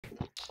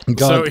Gog,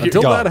 so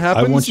until that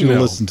happens, I want you to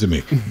listen to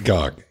me.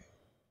 Gog,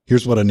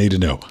 here's what I need to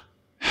know.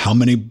 How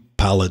many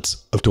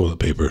pallets of toilet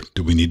paper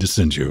do we need to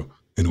send you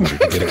in order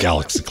to get a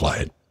Galaxy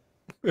client?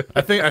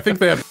 I think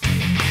they have.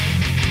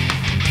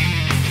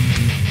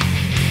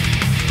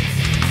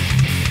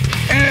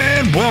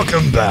 And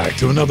welcome back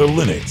to another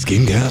Linux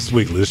GameCast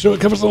Weekly, the show that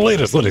covers the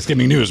latest Linux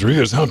gaming news,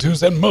 reviews,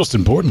 how-tos, and most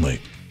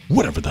importantly,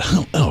 whatever the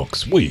hell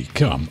else we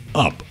come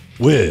up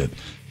with.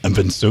 I'm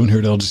Vince Stone here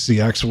at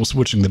LGC Actual,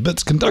 switching the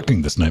bits,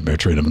 conducting this nightmare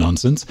train of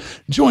nonsense,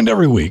 joined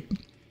every week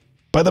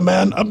by the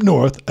man up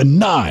north, a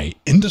nigh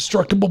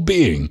indestructible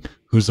being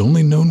whose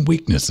only known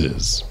weakness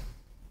is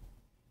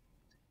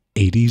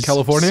 80s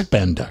California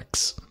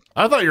spandex.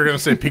 I thought you were going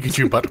to say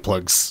Pikachu butt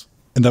plugs.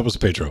 And that was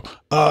Pedro.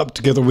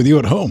 Together with you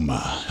at home,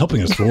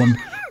 helping us form...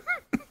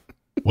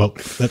 well,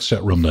 that's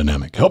chat room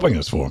dynamic. Helping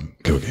us form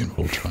Cocaine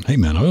Voltron. Hey,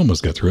 man, I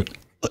almost got through it.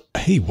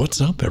 Hey,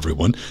 what's up,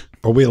 everyone?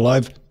 Are we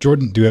alive?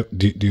 Jordan, do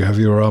you have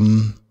your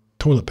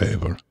toilet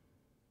paper?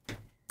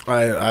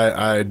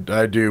 I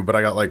do, but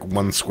I got like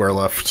one square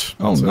left.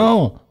 Oh, so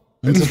no.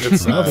 I'm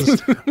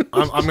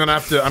gonna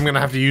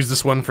have to use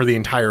this one for the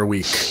entire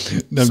week.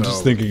 I'm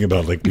just thinking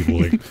about like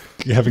people like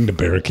having to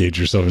barricade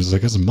yourself. It's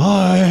like, it's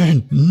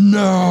mine.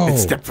 No,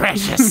 it's the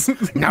precious.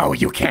 No,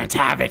 you can't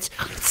have it.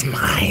 It's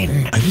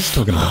mine. I was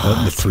talking about that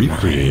in the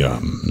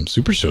pre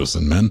super shows,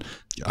 and man,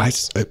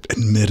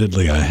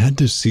 admittedly I had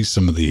to see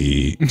some of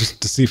the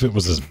just to see if it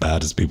was as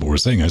bad as people were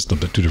saying. I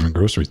stopped at two different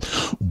groceries.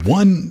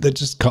 One that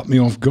just caught me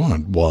off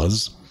guard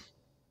was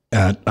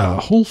at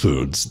Whole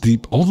Foods.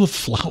 All the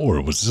flour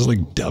was just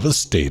like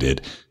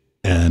devastated,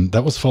 and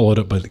that was followed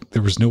up by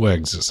there was no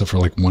eggs except for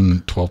like one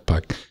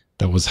 12-pack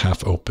that was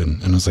half open,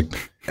 and I was like,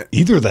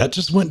 either that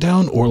just went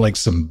down or like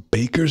some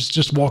bakers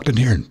just walked in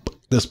here and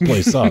fucked this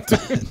place up.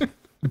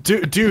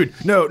 Dude,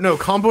 no,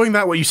 comboing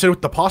that what you said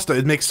with the pasta,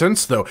 it makes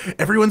sense though.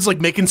 Everyone's like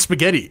making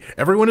spaghetti.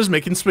 Everyone is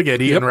making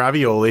spaghetti and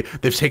ravioli.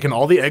 They've taken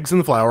all the eggs and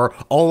the flour,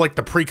 all like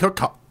the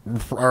pre-cooked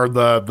or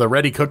the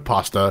ready cooked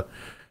pasta.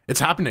 It's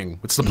happening.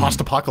 It's the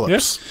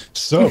post-apocalypse. Yeah.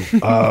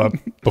 So,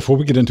 before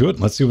we get into it,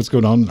 let's see what's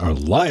going on in our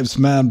lives,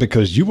 man,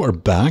 because you are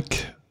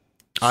back.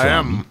 I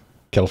am.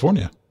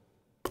 California.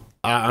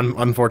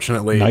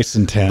 Unfortunately. Nice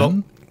and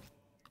tan?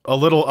 A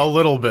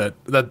little bit.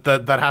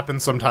 That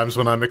happens sometimes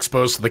when I'm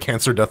exposed to the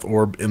cancer death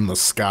orb in the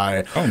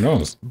sky. Oh,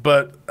 no.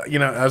 But, you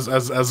know, as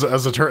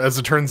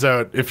it turns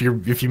out, if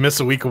you miss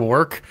a week of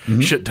work,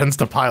 shit tends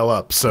to pile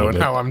up. So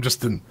now I'm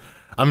just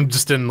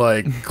in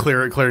like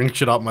clearing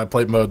shit off my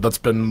plate mode. That's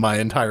been my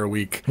entire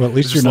week. Well, at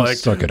least you're not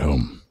stuck at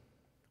home.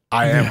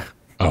 I am.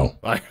 Oh,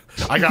 I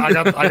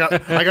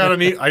got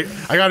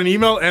an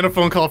email and a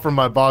phone call from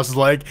my boss.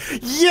 Like,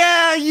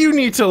 yeah, you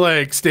need to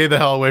like stay the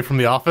hell away from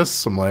the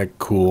office. I'm like,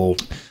 cool.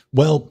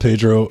 Well,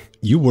 Pedro,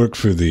 you work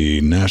for the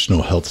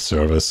National Health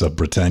Service of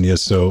Britannia,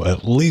 so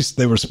at least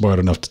they were smart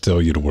enough to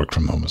tell you to work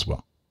from home as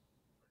well.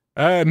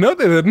 No,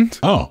 they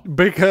didn't. Oh.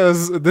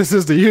 Because this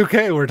is the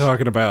UK we're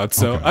talking about,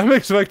 so okay. I'm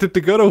expected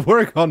to go to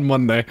work on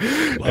Monday.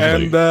 Lovely.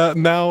 And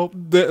now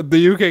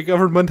the UK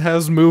government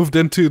has moved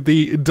into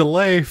the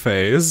delay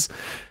phase.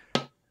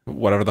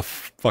 Whatever the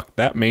fuck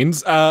that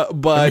means.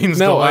 But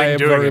no, I am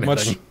very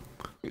much...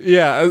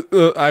 Yeah,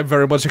 I'm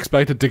very much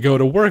expected to go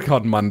to work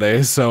on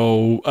Monday,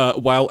 so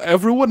while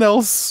everyone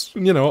else,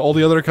 you know, all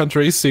the other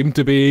countries seem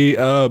to be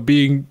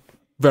being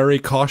very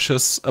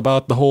cautious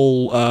about the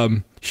whole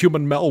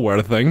human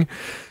malware thing,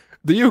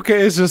 the UK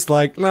is just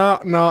like, nah,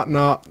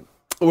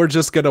 we're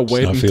just gonna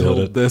wait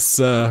until this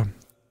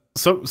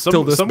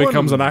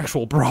becomes an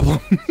actual problem.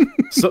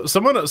 So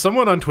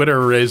someone on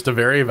Twitter raised a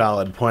very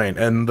valid point,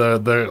 and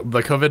the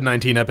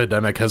COVID-19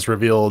 epidemic has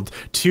revealed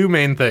two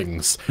main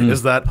things.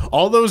 Is that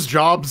all those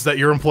jobs that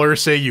your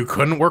employers say you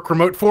couldn't work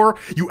remote for,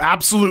 you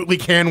absolutely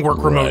can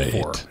work remote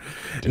for.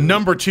 Dude.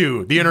 Number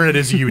two, the internet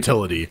is a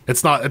utility.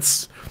 It's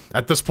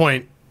at this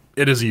point,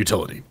 it is a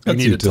utility.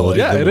 That's a utility.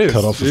 Yeah, it is.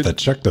 Cut off if that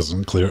check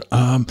doesn't clear.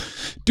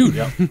 Dude,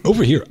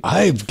 over here,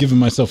 I've given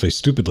myself a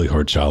stupidly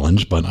hard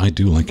challenge, but I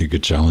do like a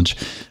good challenge.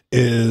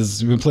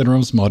 We've been playing around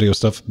with some audio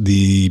stuff.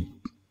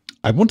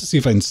 I want to see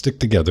if I can stick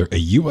together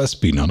a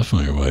USB, not a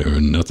FireWire,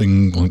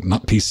 nothing,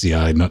 not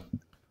PCI, not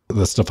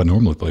the stuff I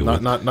normally play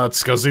with. Not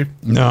SCSI?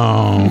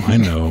 No, I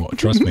know.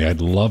 Trust me,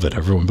 I'd love it.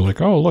 Everyone would be like,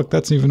 oh, look,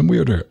 that's even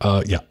weirder.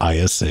 Yeah,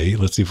 ISA.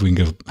 Let's see if we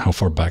can go, how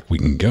far back we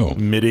can go.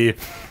 MIDI.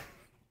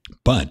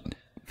 But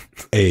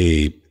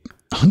a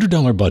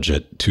 $100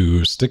 budget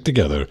to stick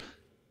together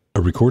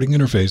a recording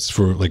interface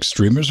for like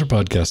streamers or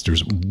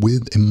podcasters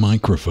with a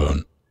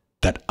microphone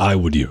that I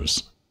would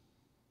use.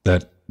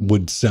 That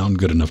would sound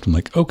good enough. I'm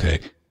like, okay,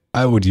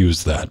 I would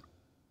use that.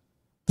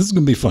 This is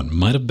going to be fun.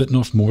 Might have bitten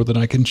off more than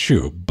I can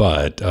chew,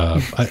 but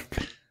I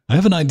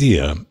have an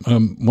idea.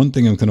 One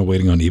thing I'm kind of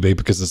waiting on eBay,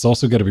 because it's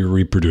also got to be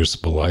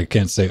reproducible. I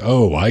can't say,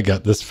 oh, I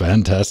got this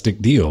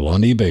fantastic deal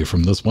on eBay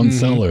from this one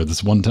seller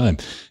this one time.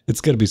 It's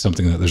got to be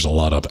something that there's a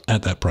lot of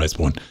at that price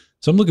point.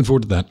 So I'm looking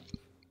forward to that.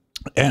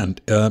 And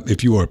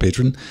if you are a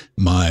patron,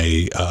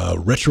 my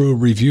retro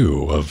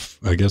review of,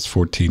 I guess,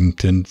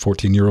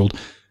 14-year-old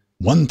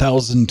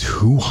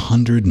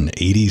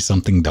 $1,280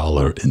 something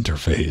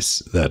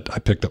interface that I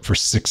picked up for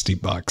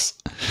 $60.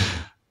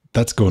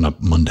 That's going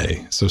up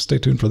Monday, so stay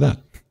tuned for that.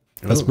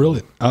 That's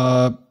brilliant.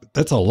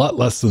 That's a lot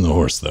less than the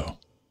horse, though.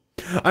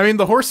 I mean,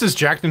 the horse is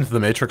jacked into the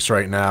Matrix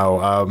right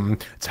now.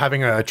 It's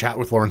having a chat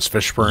with Lawrence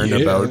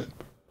Fishburne about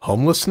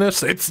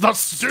homelessness. It's the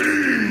Steam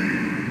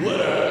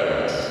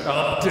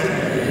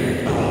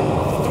Update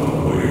of the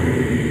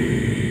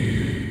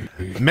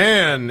week.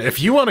 Man,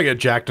 if you want to get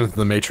jacked into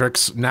the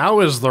Matrix, now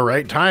is the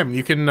right time.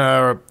 You can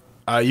now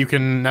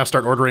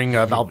start ordering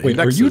Valve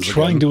indexes. Are you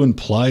trying to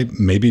imply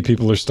maybe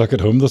people are stuck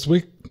at home this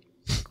week?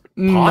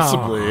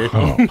 Possibly.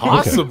 No.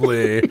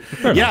 Possibly.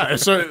 Yeah,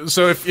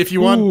 so if you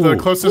want the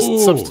closest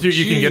substitute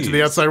you can get to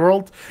the outside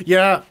world,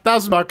 yeah,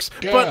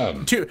 $1,000.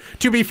 But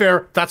to be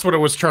fair, that's what it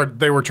was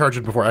they were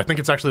charging before. I think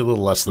it's actually a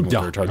little less than what they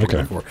were charging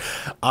before.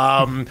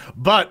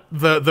 But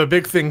the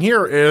big thing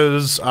here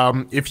is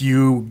if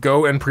you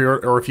go and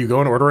pre-order, or if you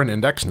go and order an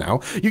index now,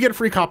 you get a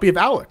free copy of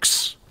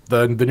Alex,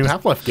 the new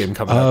Half-Life game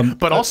coming out.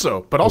 But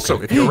also,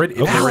 if you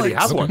already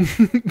have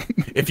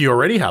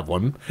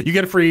one, you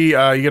get a free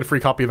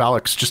copy of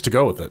Alex just to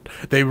go with it.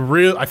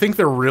 I think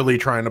they're really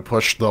trying to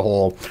push the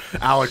whole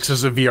Alex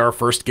is a VR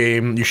first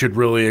game. You should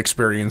really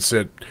experience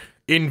it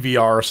in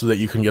VR so that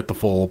you can get the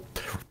full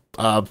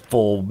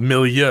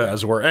milieu,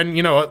 as it were. And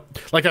you know,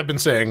 like I've been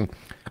saying,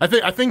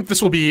 I think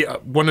this will be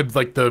one of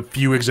like the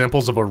few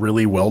examples of a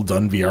really well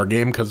done VR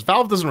game, because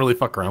Valve doesn't really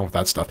fuck around with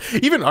that stuff.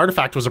 Even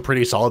Artifact was a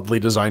pretty solidly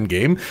designed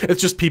game.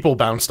 It's just people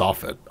bounced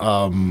off it.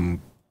 I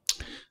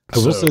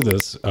will say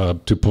this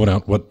to point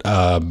out what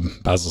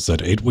Basil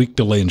said: 8-week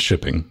delay in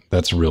shipping.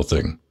 That's a real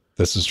thing.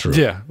 This is true.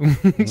 Yeah,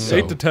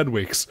 8 to 10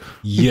 weeks.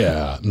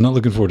 Yeah, I'm not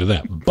looking forward to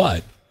that.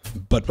 But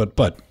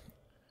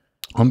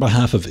on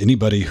behalf of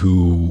anybody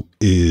who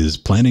is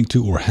planning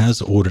to or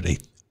has ordered a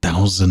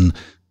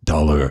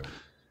 $1,000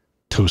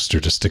 toaster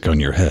to stick on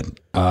your head,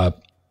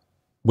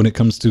 when it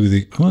comes to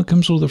it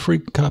comes with a free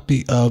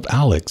copy of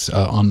Alex.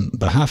 On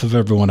behalf of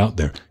everyone out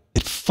there,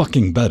 it's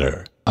fucking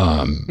better.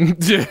 But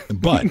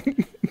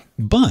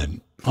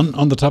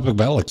on the topic of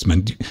Alex,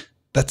 man,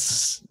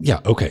 that's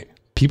okay.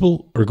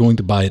 People are going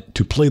to buy it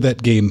to play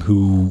that game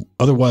who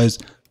otherwise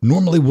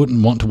normally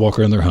wouldn't want to walk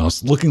around their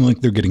house looking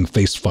like they're getting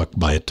face fucked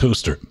by a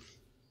toaster.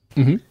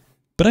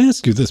 But I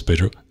ask you this,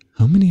 Pedro: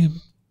 how many of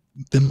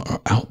them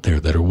are out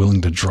there that are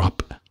willing to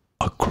drop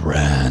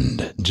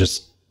 $1,000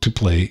 just to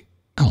play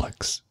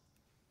Alex?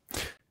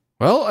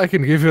 Well, I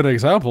can give you an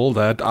example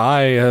that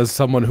I, as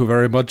someone who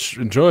very much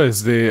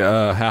enjoys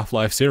the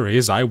Half-Life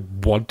series, I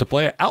want to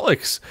play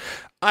Alex.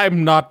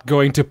 I'm not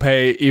going to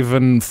pay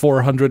even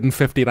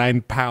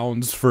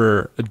 £459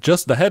 for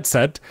just the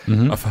headset.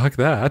 Fuck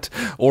that.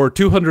 Or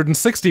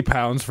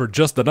 £260 for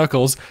just the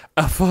knuckles.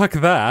 Fuck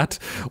that.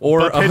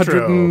 Or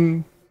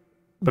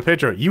But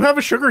Pedro, you have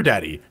a sugar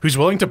daddy who's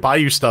willing to buy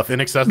you stuff in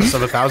excess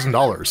of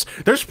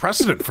 $1,000. There's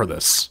precedent for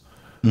this.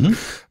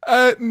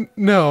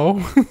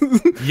 No.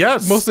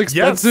 Yes. Most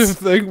expensive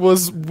thing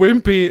was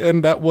Wimpy,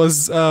 and that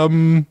was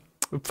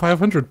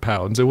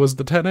 £500. It was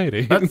the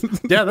 1080.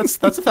 That's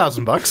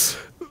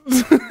 $1,000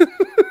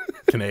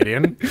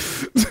 Canadian.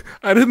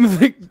 I didn't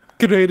think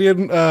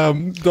Canadian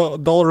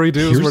dollary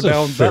dues were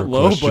down that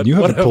low. Question. But you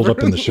have whatever. it pulled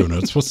up in the show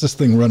notes. What's this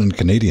thing run in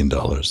Canadian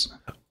dollars?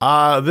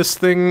 This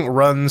thing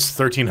runs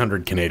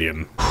 1,300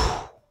 Canadian.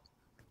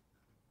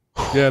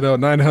 Yeah, no,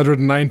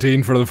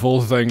 919 for the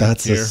full thing.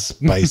 That's a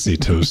spicy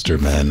toaster,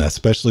 man,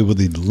 especially with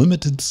the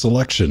limited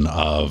selection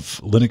of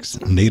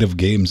Linux native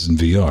games in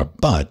VR.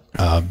 But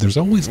there's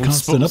always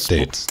constant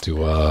updates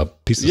to a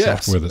piece of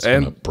software that's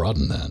going to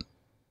broaden that.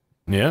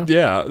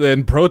 Yeah,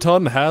 and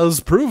Proton has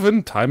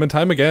proven time and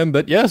time again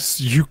that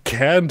yes, you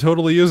can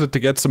totally use it to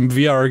get some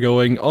VR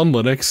going on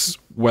Linux,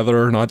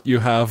 whether or not you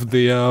have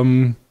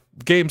the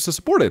games to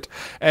support it.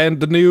 And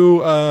the new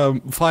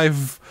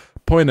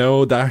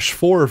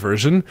 5.0-4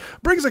 version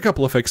brings a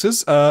couple of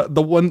fixes.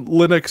 The one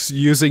Linux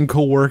using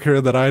coworker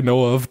that I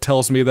know of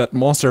tells me that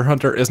Monster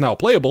Hunter is now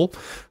playable,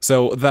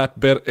 so that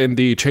bit in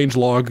the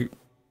changelog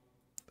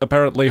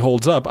apparently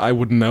holds up. I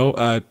wouldn't know.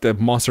 The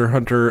Monster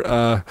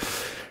Hunter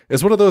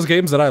is one of those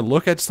games that I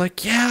look at, it's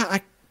like, yeah,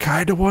 I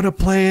kind of want to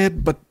play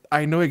it, but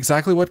I know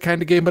exactly what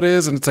kind of game it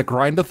is, and it's a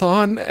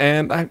grindathon,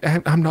 and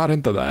I'm not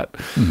into that.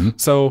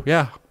 So,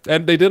 yeah.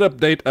 And they did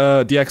update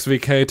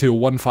DXVK to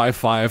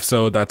 155,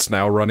 so that's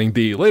now running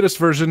the latest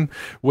version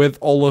with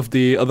all of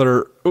the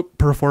other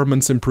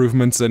performance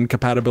improvements and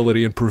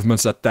compatibility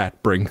improvements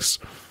that brings.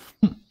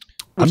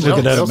 I'm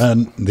looking at it,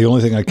 man. The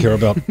only thing I care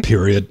about,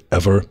 period,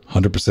 ever,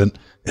 100%,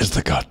 is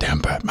the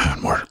goddamn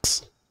Batman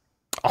works.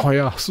 Oh,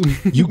 yes.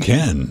 You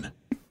can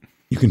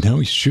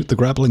now shoot the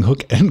grappling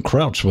hook and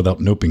crouch without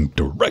noping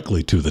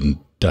directly to the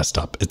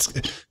desktop. It's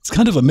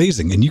kind of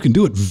amazing, and you can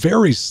do it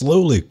very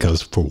slowly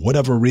because for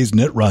whatever reason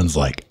it runs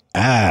like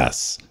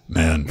ass,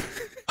 man.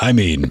 I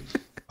mean,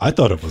 I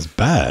thought it was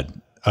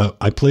bad.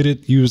 I played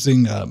it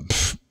using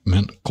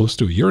close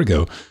to a year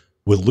ago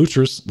with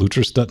Lutris,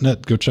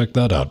 lutris.net. Go check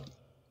that out.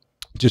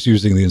 Just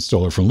using the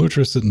installer from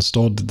Lutris, it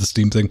installed, did the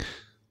Steam thing,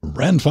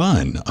 ran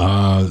fine.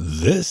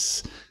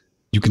 This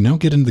you can now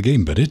get into the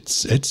game, but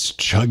it's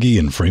chuggy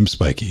and frame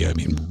spiky. I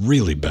mean,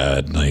 really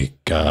bad.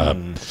 Like,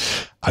 I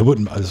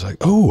was like,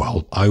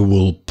 oh, I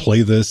will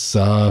play this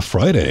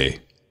Friday.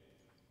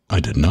 I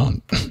did not.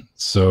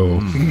 So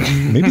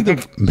maybe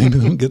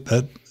they'll get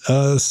that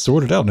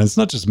sorted out. And it's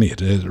not just me.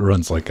 It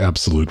runs like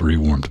absolute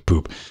rewarmed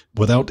poop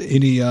without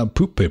any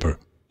poop paper.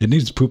 It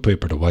needs poop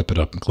paper to wipe it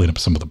up and clean up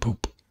some of the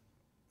poop.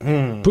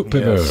 Poop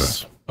paper.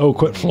 Yes. Oh,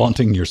 quit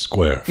flaunting your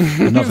square.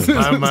 Enough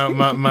of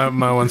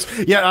my ones.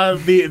 Yeah,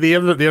 the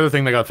other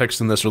thing that got fixed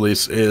in this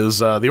release is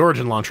the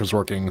Origin launcher's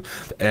working,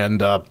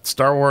 and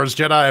Star Wars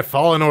Jedi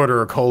Fallen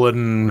Order :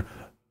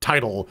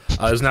 title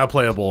is now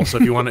playable. So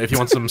if you want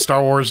some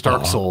Star Wars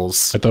Dark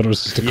Souls, I thought it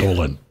was just a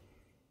colon.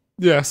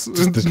 Yes,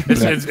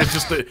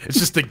 it's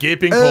just a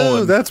gaping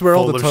colon. That's where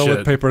all the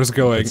toilet paper is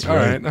going. All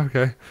right,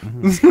 okay.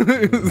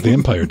 The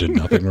Empire did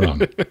nothing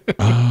wrong.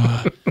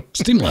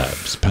 Steam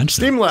Labs,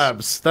 Steam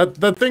Labs,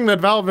 that thing that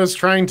Valve is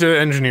trying to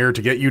engineer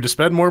to get you to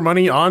spend more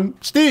money on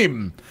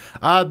Steam.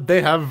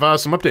 They have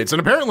some updates,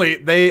 and apparently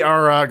they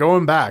are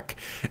going back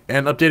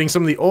and updating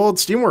some of the old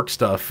Steamworks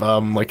stuff.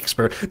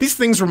 These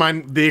things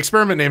the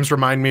experiment names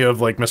remind me of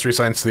like Mystery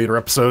Science Theater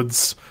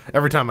episodes.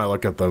 Every time I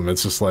look at them,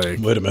 it's just like,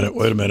 wait a minute,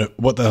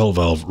 what the hell,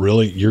 Valve?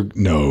 Really?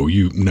 No.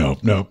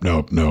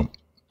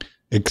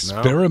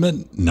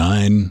 Experiment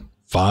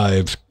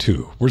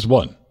 952. Where's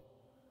one?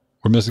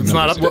 We're missing. It's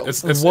not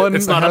one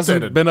it's not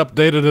hasn't updated. been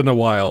updated in a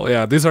while.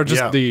 Yeah, these are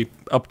just the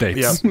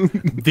updates.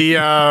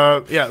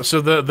 Yeah.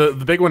 So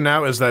the big one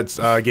now is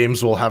that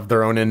games will have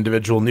their own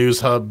individual news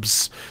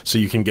hubs, so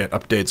you can get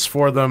updates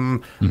for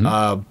them.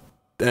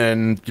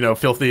 And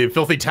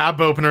filthy tab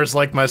openers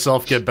like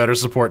myself get better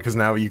support because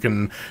now you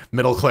can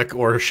middle click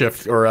or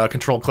shift or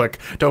control click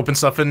to open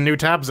stuff in new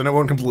tabs, and it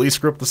won't completely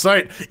screw up the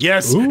site.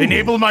 Yes,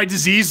 enable my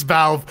disease,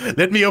 Valve.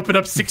 Let me open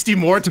up 60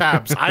 more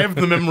tabs. I have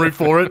the memory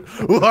for it.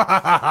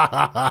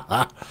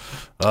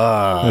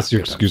 That's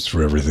your excuse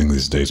for everything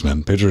these days,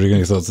 man. Pedro, do you got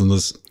any thoughts on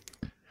this?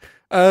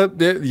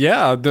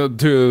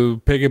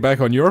 To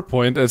piggyback on your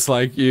point, it's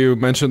like you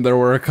mentioned there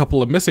were a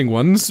couple of missing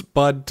ones,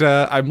 but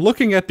I'm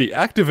looking at the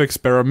active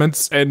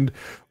experiments, and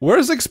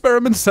where's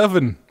Experiment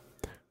 7?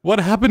 What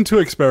happened to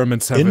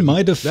Experiment 7? In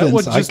my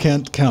defense, I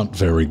can't count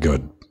very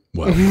good.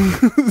 Well,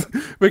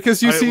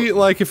 because you see,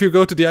 like, if you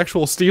go to the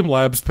actual Steam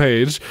Labs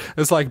page,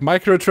 it's like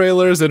micro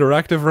trailers,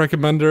 interactive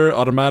recommender,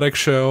 automatic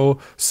show,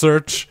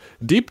 search,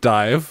 deep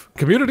dive,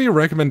 community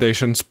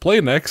recommendations, play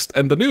next,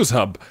 and the news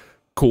hub.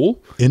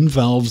 Cool. In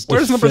Valve's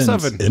Where's defense,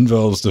 number 7? In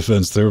Valve's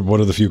defense, they're one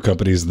of the few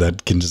companies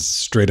that can just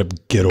straight up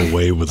get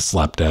away with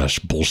slapdash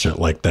bullshit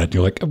like that.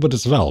 You're like, oh, but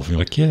it's Valve. You're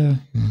like, yeah.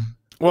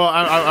 Well,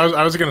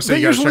 I was going to say,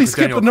 they you guys usually check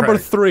skip Daniel the number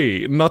Craig.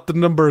 3, not the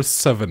number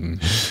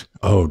 7.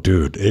 Oh,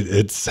 dude,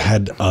 it's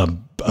had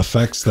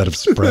effects that have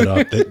spread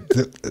out.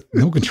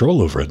 No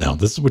control over it now.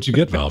 This is what you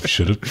get, Valve.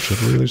 Should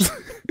have released.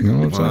 You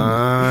know what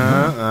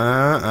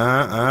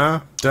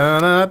I'm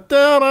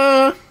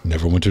saying?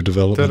 Neverwinter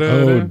development.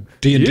 Oh,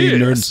 D&D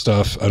nerd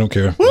stuff. I don't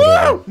care.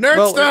 Woo!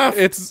 Nerd stuff!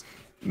 It's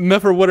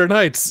Neverwinter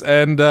Nights,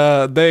 and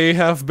they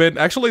have been...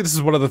 Actually, this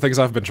is one of the things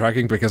I've been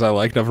tracking because I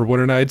like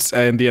Neverwinter Nights,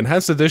 and the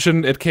Enhanced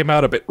Edition, it came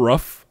out a bit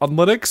rough on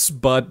Linux,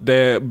 but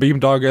the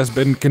Beamdog has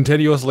been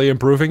continuously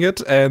improving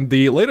it, and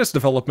the latest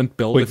development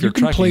build, Wait, if you're you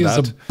can tracking play that...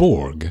 as a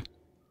Borg.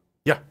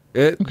 Yeah.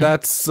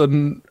 That's a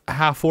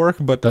half orc,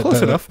 but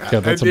close enough.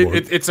 Yeah, that's a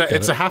Borg. It's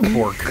a half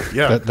orc.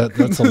 Yeah.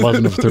 That's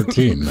 11 of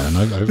 13, man.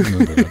 I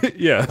remember that.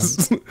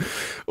 Yes.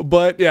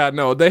 But yeah,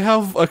 no, they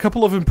have a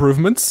couple of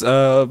improvements,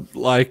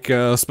 like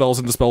spells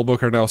in the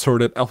spellbook are now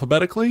sorted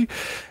alphabetically.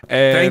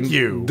 And Thank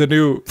you. The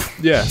new,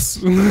 yes.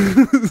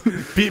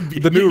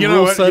 The new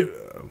rule set.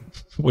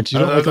 What, you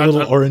don't like a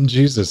little orange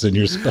Jesus in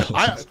your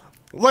spells?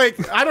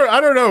 I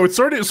don't know.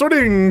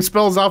 Sorting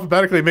spells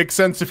alphabetically makes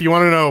sense if you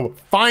want to know.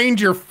 Find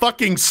your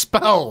fucking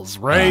spells,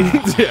 right?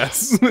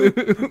 Yes.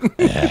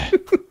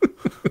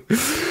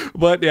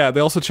 But yeah, they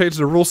also changed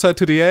the rule set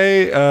to the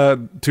A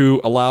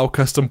to allow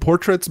custom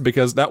portraits,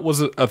 because that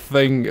was a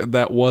thing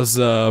that was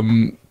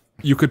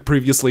you could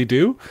previously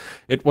do.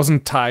 It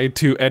wasn't tied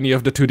to any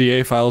of the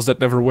 2DA files that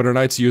Neverwinter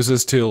Nights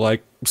uses to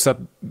like set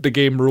the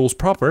game rules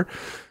proper.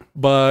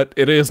 But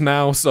it is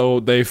now, so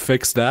they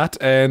fixed that,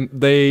 and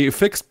they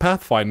fixed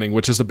pathfinding,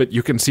 which is a bit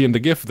you can see in the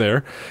GIF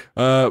there.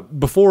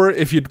 Before,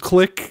 if you'd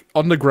click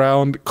on the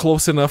ground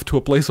close enough to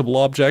a placeable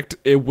object,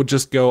 it would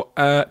just go,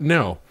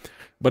 no.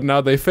 But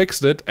now they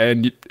fixed it,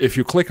 and if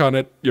you click on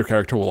it, your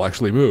character will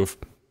actually move.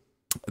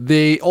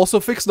 They also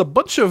fixed a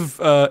bunch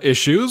of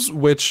issues,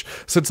 which,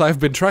 since I've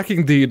been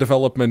tracking the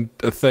development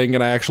thing,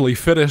 and I actually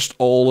finished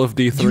all of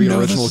the 3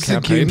 original this is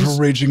campaigns. A game for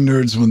raging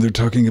nerds when they're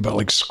talking about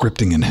like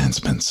scripting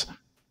enhancements.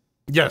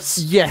 Yes,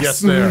 they are.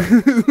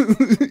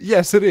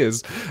 Yes, it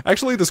is.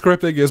 Actually, the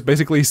scripting is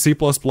basically C++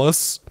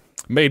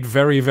 made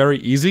very, very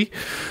easy.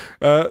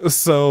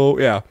 So,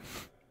 yeah.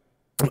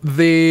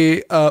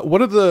 the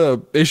one of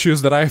the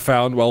issues that I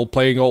found while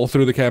playing all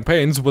through the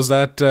campaigns was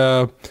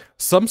that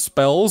some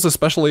spells,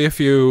 especially if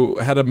you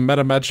had a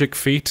meta magic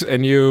feat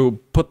and you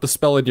put the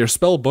spell in your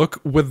spell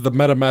book with the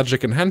meta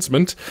magic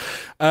enhancement,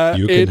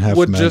 you can it have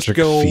would magic just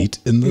go feet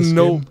in this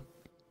game?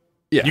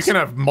 Yes. You can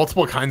have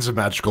multiple kinds of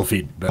magical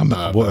feet.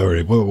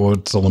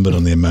 What's the limit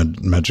on the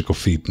magical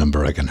feet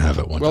number I can have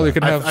at one time? Well, you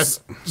can have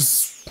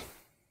spells,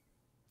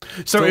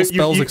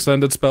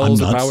 extended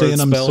spells, I'm not powered saying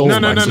I'm spells. sold.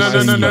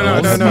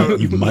 No.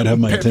 You might have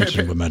my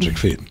attention with magic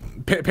feet.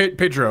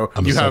 Pedro,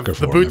 I'm a you have sucker the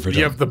for 'em boots. every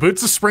You have time. the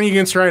boots of spring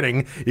against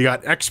riding. You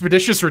got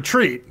expeditious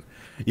retreat.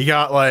 You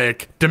got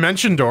like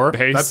dimension door.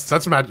 Haste.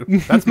 That's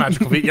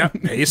magical feet. Yeah,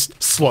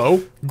 haste,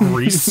 slow,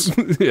 grease.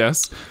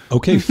 Yes.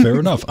 Okay, fair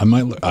enough.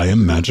 I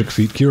am magic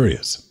feet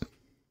curious.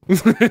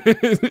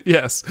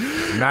 Yes.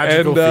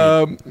 Magical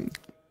feet.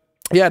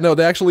 Yeah, no,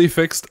 they actually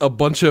fixed a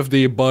bunch of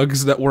the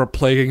bugs that were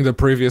plaguing the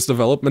previous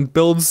development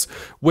builds,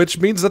 which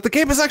means that the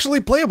game is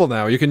actually playable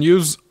now. You can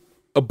use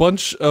a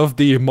bunch of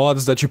the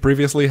mods that you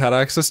previously had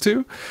access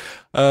to.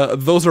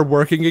 Those are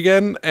working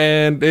again,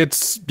 and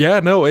it's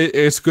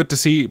good to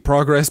see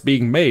progress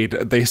being made.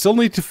 They still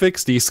need to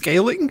fix the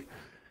scaling,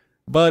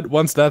 but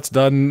once that's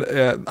done,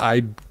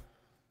 I'd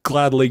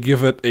gladly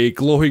give it a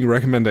glowing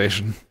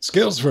recommendation.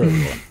 Scales for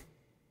everyone.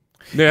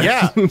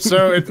 Yeah,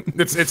 so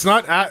it's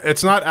not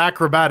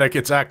acrobatic.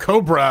 It's a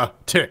Cobra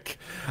tick,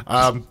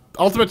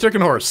 ultimate chicken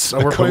horse.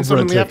 We're playing some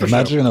in the after show.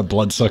 Imagine a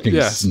blood-sucking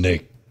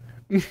snake.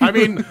 I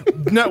mean,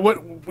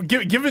 no,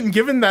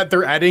 given that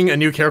they're adding a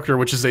new character,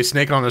 which is a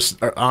snake on a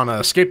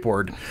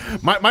skateboard,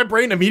 my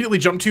brain immediately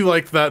jumped to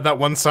like that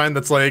one sign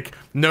that's like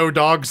no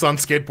dogs on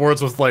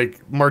skateboards with like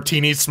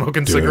martinis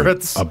smoking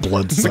cigarettes. A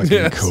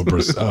blood-sucking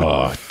cobra.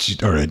 Oh,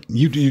 all right.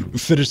 You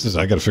finish this.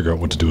 I got to figure out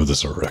what to do with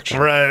this erection.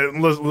 Right.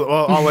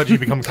 I'll let you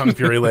become Kung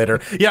Fury later.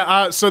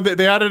 Yeah. So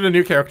they added a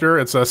new character.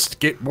 It's a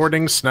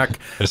skateboarding snack.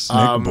 A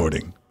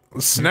snakeboarding.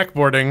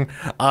 Snackboarding.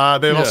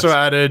 They've also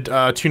added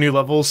 2 new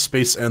levels,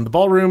 space and the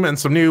ballroom, and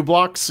some new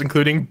blocks,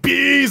 including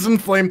bees and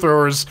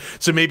flamethrowers.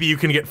 So maybe you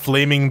can get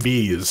flaming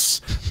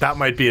bees. That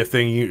might be a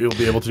thing you'll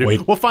be able to do.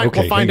 Wait, we'll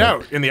find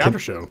out in the after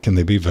show. Can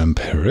they be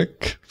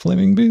vampiric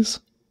flaming bees?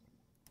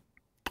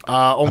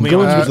 Only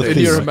going with the in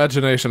theme. your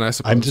imagination, I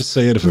suppose. I'm just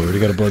saying, if I already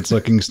got a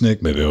blood-sucking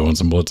snake, maybe I want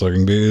some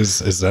blood-sucking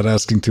bees. Is that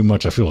asking too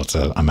much? I feel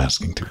I'm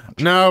asking too much.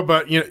 No,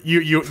 but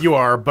you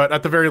are. But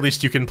at the very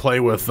least, you can play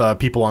with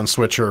people on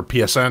Switch or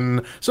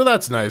PSN, so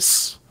that's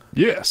nice.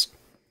 Yes.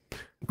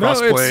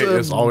 Crossplay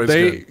is always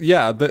good.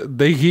 Yeah,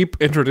 they keep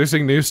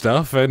introducing new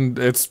stuff, and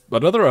it's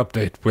another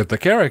update with the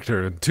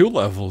character and 2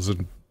 levels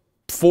and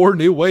 4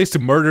 new ways to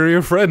murder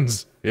your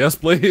friends. Yes,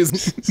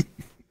 please.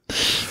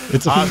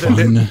 It's a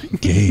fun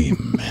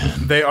game,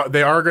 man.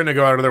 They are going to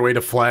go out of their way to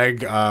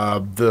flag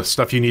the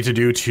stuff you need to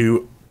do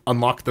to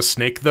unlock the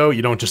snake, though.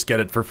 You don't just get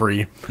it for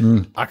free.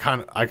 I'm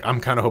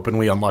kind of hoping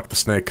we unlock the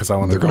snake because I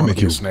want to go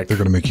make you snake. They're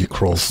going to make you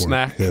crawl for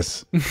Snack. it.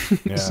 Yes.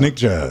 Yeah. Snake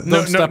jazz.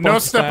 No step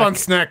on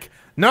snack.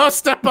 No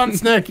step on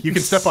snake. You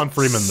can step on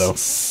Freeman though.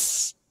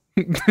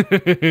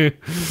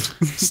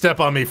 Step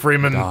on me,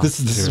 Freeman.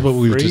 This is what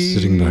we were just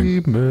sitting back.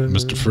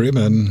 Mr.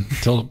 Freeman,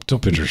 tell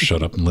Pedro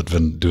shut up and let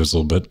Vin do his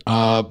little bit.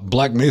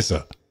 Black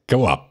Mesa,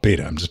 go up,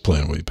 Peter. I'm just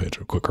playing with you,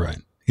 Pedro. Quit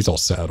crying. He's all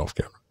sad off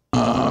camera.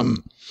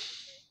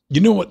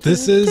 You know what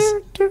this is?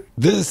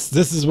 This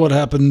is what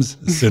happens,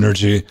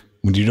 Synergy,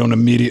 when you don't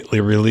immediately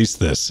release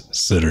this,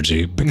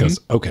 Synergy, because,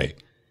 okay,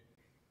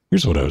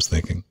 here's what I was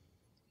thinking.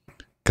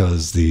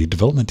 Because the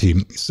development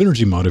team,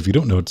 Synergy Mod, if you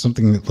don't know, it's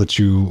something that lets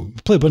you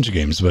play a bunch of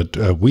games, but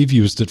we've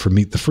used it for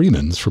Meet the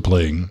Freemans for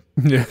playing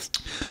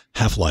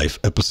Half-Life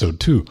Episode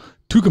 2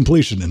 to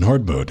completion in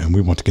hard mode, and we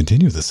want to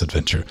continue this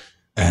adventure.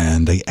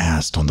 And they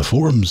asked on the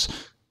forums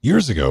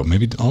years ago,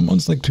 maybe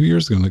almost like 2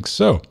 years ago, like,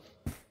 so,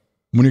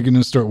 when are you going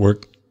to start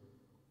work?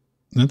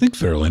 And I think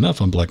fairly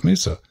enough on Black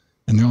Mesa.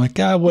 And they're like,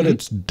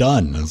 it's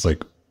done. And it's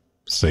like,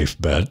 safe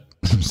bet.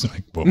 It's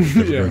like, well,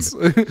 yes.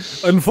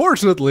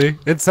 Unfortunately,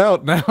 it's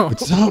out now.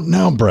 It's out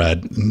now,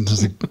 Brad. And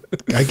it's like,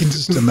 I can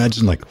just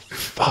imagine, like,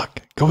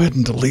 fuck, go ahead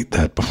and delete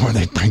that before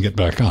they bring it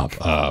back up.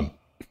 I'm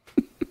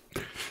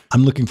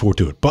looking forward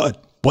to it.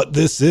 But what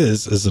this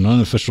is an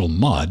unofficial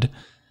mod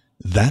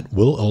that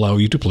will allow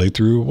you to play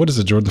through, what is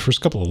it, Jordan? The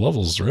first couple of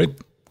levels, right?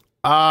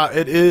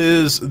 It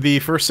is the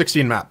first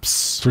 16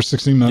 maps. First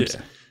 16 maps.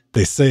 Yeah.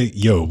 They say,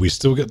 we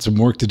still got some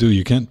work to do.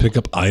 You can't pick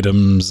up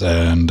items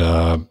and,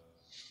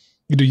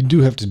 you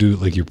do have to do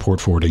like your port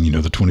forwarding,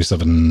 the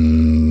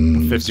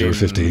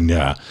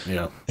 27.015,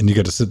 yeah. And you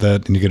got to sit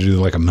that, and you got to do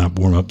like a map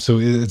warm up. So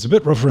it's a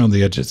bit rough around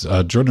the edges.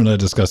 Jordan and I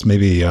discussed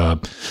maybe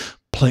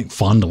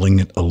fondling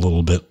it a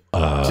little bit.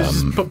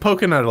 Just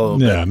poking at it a little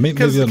bit. Yeah,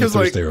 maybe on a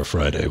Thursday or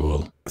Friday.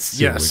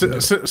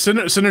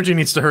 Synergy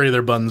needs to hurry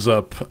their buns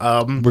up.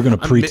 We're going to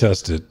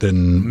pre-test it.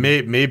 Then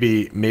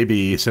maybe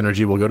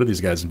Synergy will go to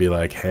these guys and be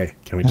like, "Hey,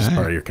 can we just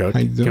borrow your code?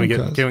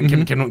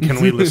 Can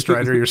we list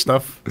rider your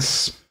stuff?"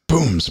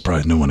 Boom!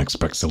 Surprise! No one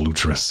expects a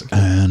Lutris.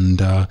 And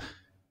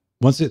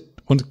once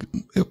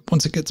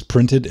it gets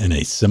printed in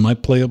a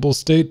semi-playable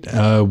state,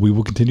 we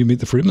will continue to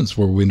Meet the Freemans,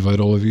 where we invite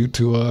all of you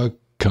to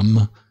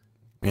come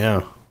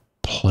Yeah.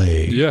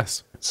 play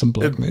Yes. some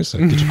Black Mesa.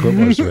 Get your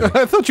crowbars ready.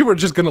 I thought you were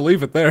just going to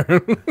leave it there.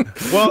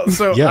 Well,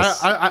 so Yes.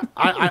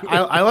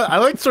 I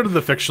like sort of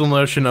the fictional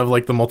notion of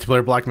like the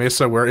multiplayer Black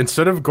Mesa, where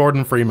instead of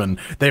Gordon Freeman,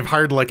 they've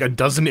hired like a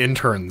dozen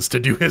interns to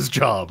do his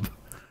job,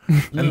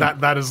 and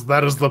that is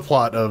the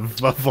plot of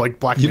like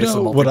Black Mesa. You know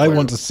multiplayer. what I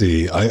want to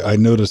see? I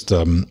noticed.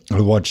 I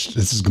watched.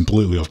 This is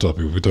completely off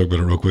topic. We talk about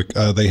it real quick.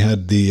 They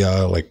had the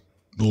like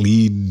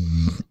lead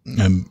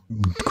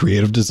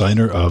creative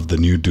designer of the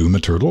new Doom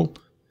Eternal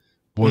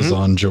was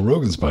on Joe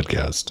Rogan's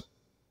podcast,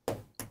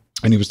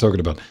 and he was talking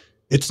about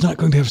it's not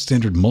going to have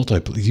standard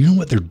multiplayer. You know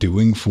what they're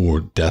doing for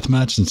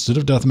deathmatch instead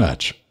of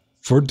deathmatch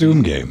for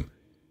Doom game?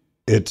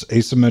 It's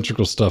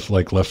asymmetrical stuff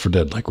like Left 4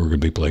 Dead, like we're going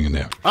to be playing in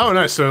there. Oh,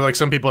 nice. So like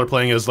some people are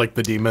playing as like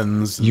the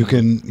demons. You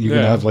can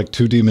have like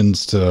 2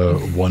 demons to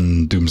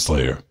 1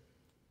 Doomslayer.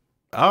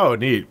 Oh,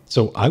 neat.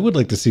 So I would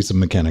like to see some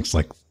mechanics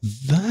like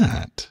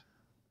that.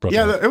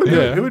 Yeah,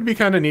 it would be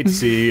kind of neat to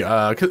see,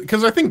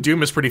 because I think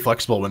Doom is pretty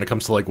flexible when it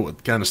comes to like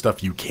what kind of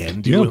stuff you can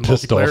do. You know, in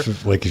pissed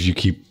multiplayer. off if you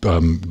keep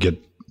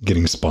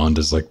getting spawned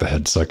as like the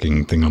head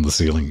sucking thing on the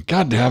ceiling.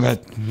 God damn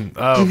it!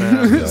 Oh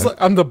man, It's like,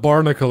 I'm the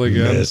barnacle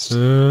again. Missed.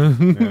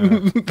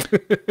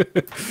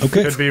 Okay,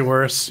 Okay, could be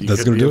worse. You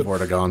That's could gonna be do a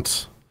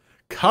Vortigaunt.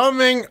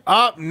 Coming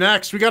up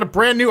next, we got a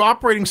brand new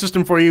operating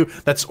system for you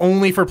that's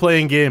only for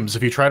playing games.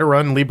 If you try to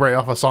run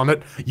LibreOffice on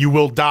it, you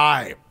will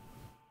die.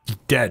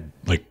 Dead.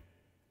 like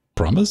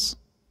promise.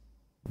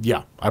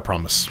 Yeah, I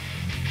promise.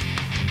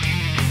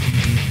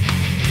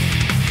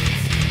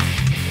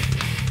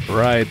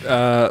 Right.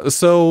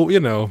 So, you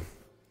know,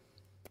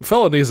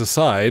 felonies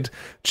aside,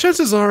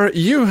 chances are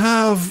you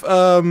have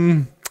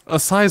a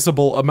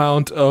sizable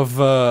amount of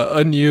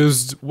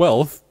unused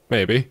wealth,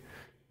 maybe.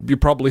 You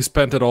probably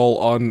spent it all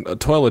on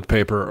toilet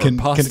paper or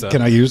pasta.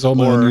 Can I use all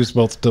my unused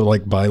wealth to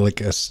like buy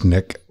like a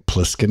Snick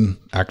Plissken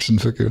action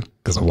figure?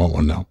 Because I want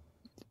one now.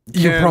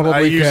 You Can I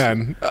probably use-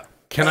 can.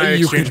 Can I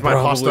You exchange could my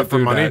pasta probably for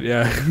do money? that,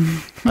 yeah.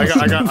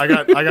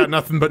 I got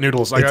nothing but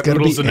noodles. I It's got got to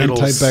noodles be and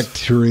noodles.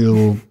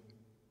 antibacterial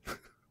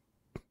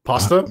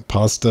Pasta?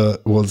 pasta.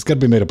 Well, it's got to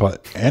be made of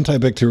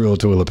antibacterial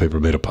toilet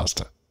paper made of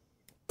pasta.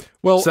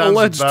 Well, Sounds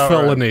alleged about right.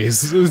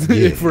 felonies.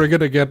 If we're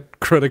gonna get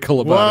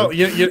critical about Well,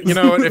 it. you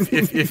know what?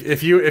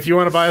 If you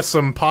want to buy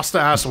some pasta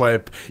ass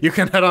wipe, you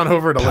can head on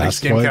over to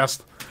Linux Past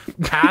wipe?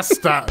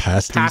 GameCast.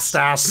 Pasta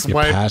ass Yeah,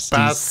 wipe.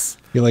 pasties.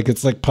 You're like,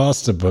 it's like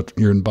pasta, but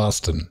you're in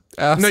Boston.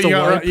 No,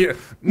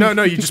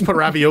 you just put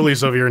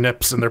raviolis over your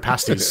nips and they're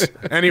pasties.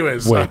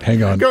 Anyways, Wait,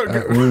 hang on. Go.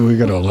 We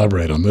got to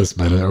elaborate on this,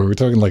 man. Are we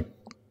talking like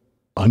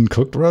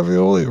uncooked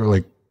ravioli or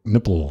like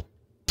nipple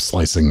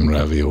slicing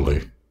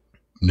ravioli?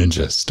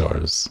 Ninja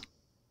stars.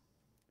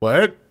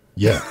 What?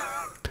 Yeah.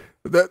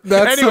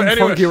 That's some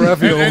funky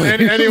ravioli.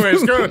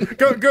 Anyways, go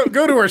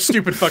to our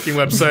stupid fucking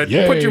website.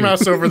 Yay. Put your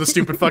mouse over the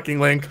stupid fucking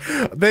link.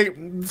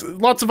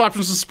 Lots of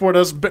options to support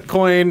us: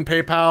 Bitcoin,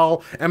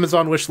 PayPal,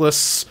 Amazon wish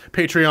lists,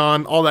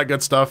 Patreon, all that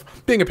good stuff.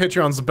 Being a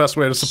Patreon is the best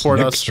way to support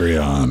us.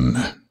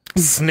 Snaketreon.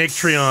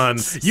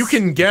 Snaketreon. You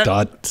can get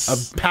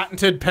Dots. a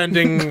patented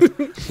pending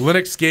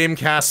Linux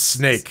Gamecast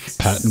snake,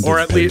 Patented or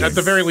at pending.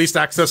 the very least,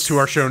 access to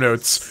our show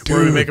notes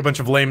where we make a bunch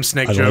of lame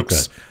snake I like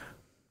jokes. that.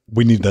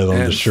 We need that on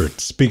the And-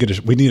 shirt. Speaking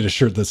of, we need a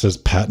shirt that says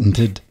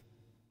patented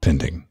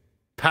pending.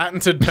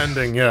 Patented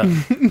pending, yeah.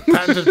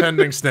 Patented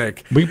pending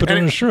snake. We can put it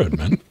on a shirt,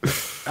 man.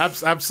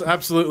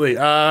 Absolutely.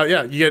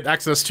 Yeah, you get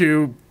access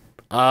to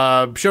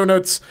show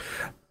notes,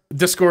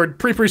 Discord,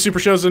 pre super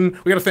chosen.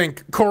 We got to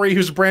thank Corey,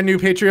 who's a brand new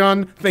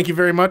Patreon. Thank you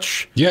very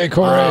much. Yay,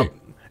 Corey.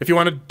 If you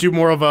want to do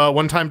more of a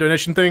one-time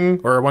donation thing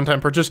or a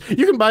one-time purchase,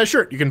 you can buy a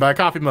shirt, you can buy a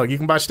coffee mug, you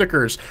can buy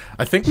stickers.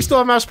 I think we still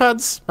have mouse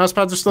pads. Mouse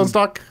pads are still in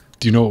stock.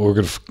 Do you know what we're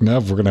going to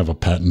have? We're going to have a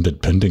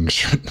patented pending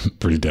shirt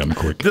pretty damn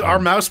quick. Our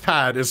mouse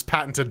pad is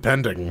patented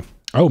pending.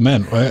 Oh,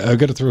 man. I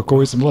got to throw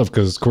Corey some love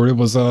because Corey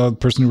was the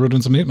person who wrote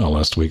in some hate mail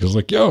last week. I was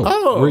like, yo,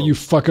 where are you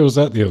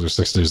fuckos at the other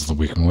 6 days of the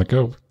week? I'm like,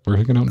 oh, we're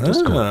hanging out in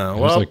Discord. I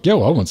was well- like,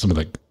 yo, I want some of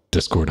that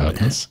Discord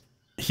hotness.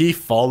 He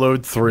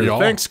followed through. Yeah.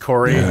 Thanks,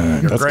 Corey.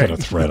 You're That's great. kind of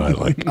thread I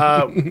like.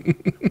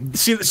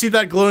 See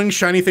that glowing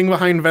shiny thing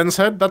behind Ven's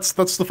head? That's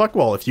the fuck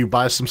wall. If you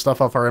buy some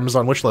stuff off our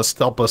Amazon wish list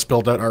to help us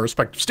build out our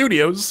respective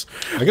studios,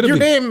 I gotta your be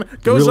name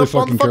goes really up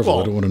on the fucking fuck careful. I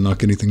wall. don't want to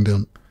knock anything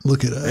down.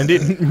 Look at that.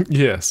 Indeed.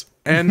 Yes.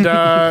 And you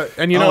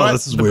know what?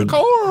 This is weird.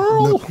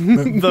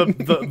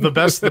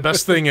 The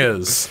best thing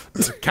is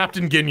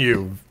Captain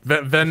Ginyu.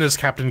 Ven is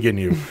Captain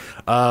Ginyu.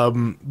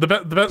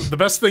 The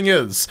best thing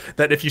is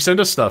that if you send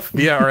us stuff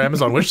via our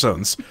Amazon wish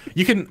zones,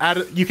 you can add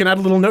a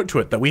little note to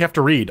it that we have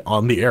to read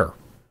on the air.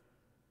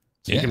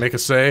 So you can make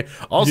us say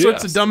all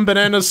sorts of Yes. dumb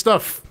bananas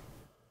stuff.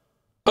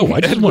 Oh,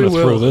 I just And want to we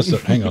throw will. this.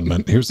 Hang on,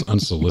 man. Here's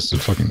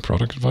unsolicited fucking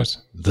product advice.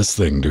 This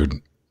thing, dude.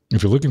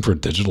 If you're looking for a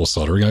digital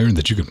soldering iron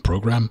that you can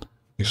program,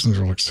 these things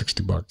are like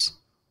 $60.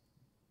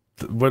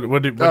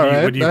 What do you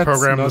that's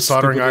program the not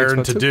soldering stupidly iron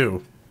to expensive.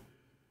 do?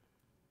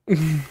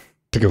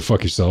 To go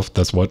fuck yourself.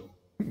 That's what.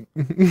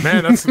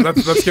 Man,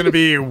 that's gonna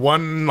be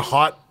one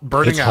hot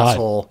burning It's hot.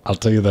 asshole. I'll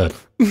tell you that.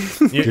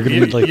 You're going to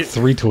need like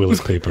 3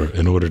 toilet paper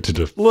in order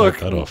to Look,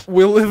 fight that off.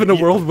 we live in a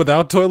world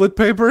without toilet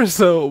paper,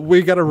 so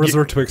we got to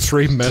resort to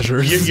extreme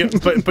measures.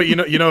 But you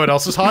know what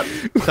else is hot?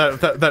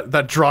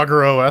 That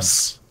Drauger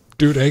OS.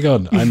 Dude, hang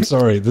on. I'm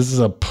sorry. This is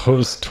a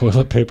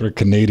post-toilet paper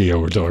Canada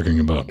we're talking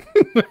about.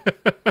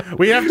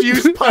 We have to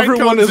use pine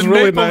Everyone cones is and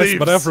really maple nice, leaves.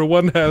 but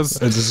everyone has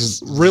This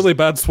is really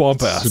bad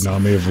swamp ass.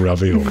 tsunami of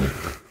ravioli.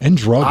 And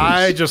Draugers.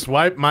 I just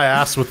wiped my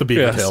ass with the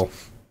beaver Yes. tail.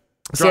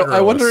 So Drauger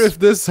I wonder OS. if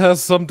this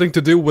has something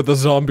to do with the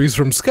zombies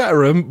from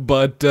Skyrim,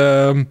 but,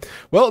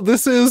 well,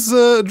 this is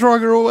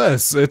Drauger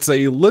OS. It's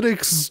a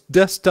Linux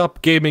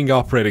desktop gaming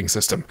operating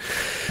system.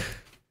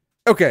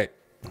 Okay,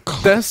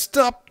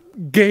 desktop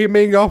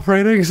gaming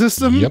operating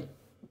system? Yep.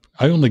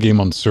 I only game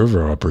on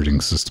server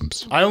operating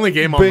systems. I only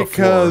game on the floor,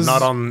 Because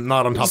not on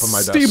top of my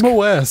desk.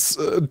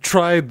 SteamOS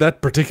tried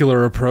that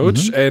particular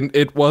approach, and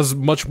it was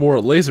much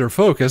more laser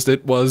focused.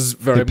 It was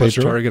very much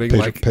Pedro, targeting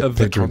the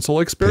Pedro, console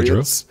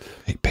experience.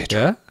 Hey, Pedro.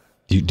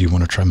 Yeah. Do you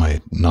want to try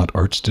my not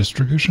Arch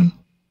distribution?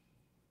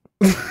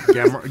 Well,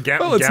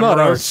 it's not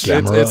Arch.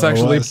 It's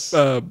actually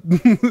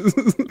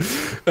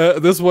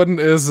this one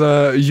is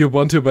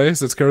Ubuntu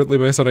based. It's currently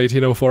based on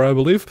 1804, I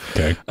believe.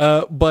 Okay.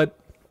 But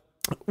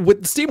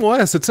with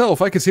SteamOS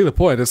itself, I can see the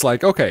point. It's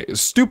like, okay,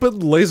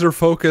 stupid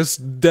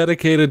laser-focused,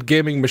 dedicated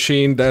gaming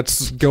machine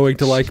that's going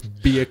to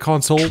like be a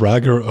console.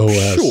 Drauger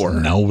OS Sure.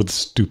 now with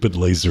stupid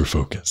laser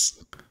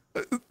focus.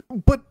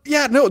 But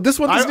yeah, no, this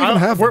one doesn't even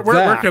have where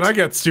that. can I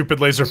get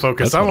stupid laser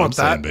focus? That's I what want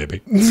I'm that. saying,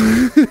 baby.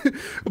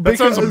 That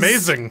sounds Because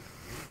amazing.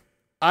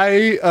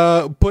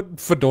 I put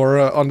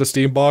Fedora on the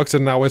Steam box,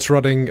 and now it's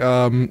running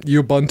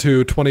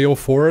Ubuntu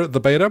 2004, the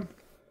beta.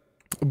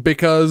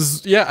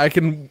 Because, yeah, I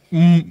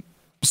can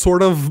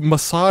sort of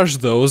massage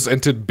those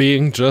into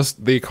being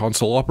just the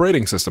console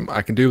operating system.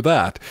 I can do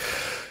that.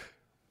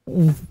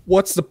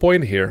 What's the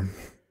point here?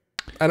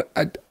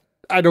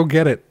 I don't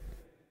get it.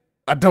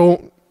 I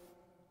don't...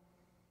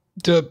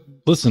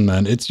 Listen,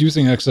 man, it's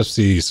using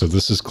XFCE, so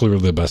this is clearly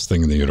the best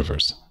thing in the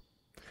universe.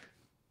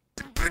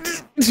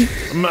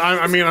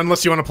 I mean,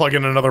 unless you want to plug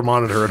in another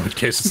monitor, in which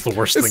case it's the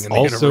worst thing in the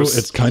Also, universe.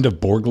 it's kind of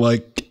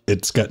Borg-like.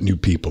 It's got new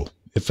people.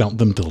 It found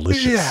them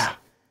delicious. Yeah.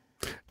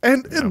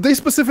 And they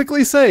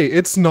specifically say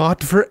it's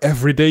not for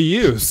everyday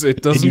use.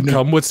 It doesn't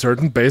come with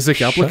certain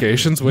basic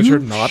applications which are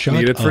not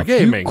needed for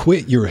gaming. You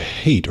quit your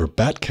hate, or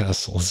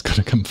Batcastle is going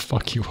to come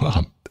fuck you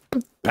up.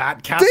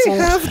 Bat Castle. They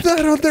have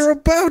that on their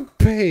about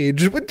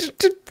page. What?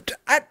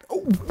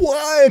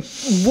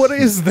 What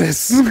is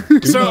this?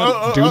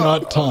 Do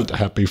not taunt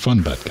Happy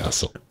Fun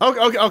Batcastle.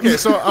 Okay.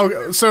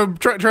 So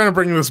trying to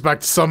bring this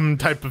back to some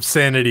type of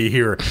sanity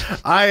here.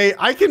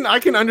 I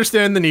can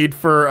understand the need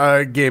for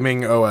a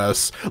gaming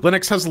OS.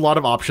 Linux has a lot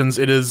of options.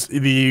 It is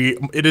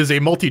a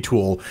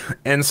multi-tool,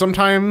 and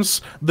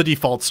sometimes the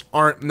defaults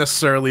aren't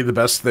necessarily the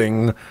best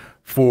thing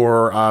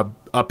for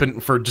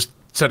for just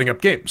setting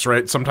up games,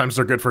 right? Sometimes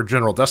they're good for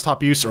general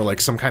desktop use, or like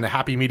some kind of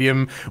happy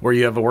medium where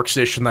you have a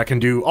workstation that can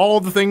do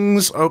all the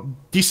things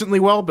decently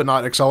well, but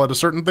not excel at a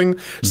certain thing.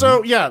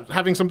 So yeah,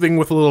 having something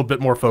with a little bit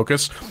more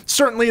focus,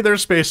 certainly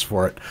there's space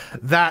for it.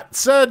 That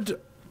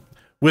said,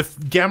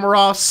 with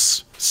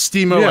Gamaros,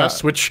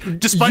 SteamOS, which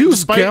despite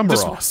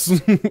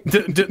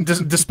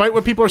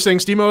what people are saying,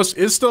 SteamOS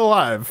is still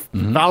alive.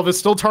 Valve is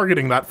still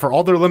targeting that for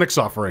all their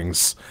Linux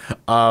offerings.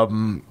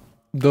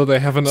 Though they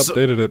haven't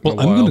updated it in a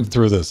while. I'm going to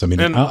throw this. I mean,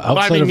 And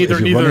outside of if neither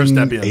you're is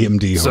running Debian,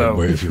 AMD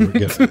hardware, if you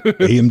get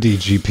AMD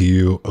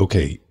GPU,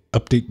 okay,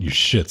 update your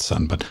shit,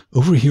 son. But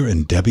over here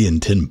in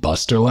Debian 10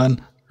 Busterland,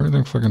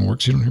 everything fucking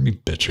works. You don't hear me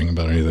bitching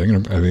about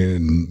anything. I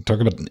mean, talk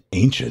about an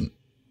ancient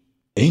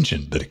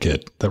bit of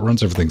kit that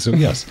runs everything. So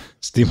yes,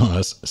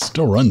 SteamOS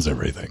still runs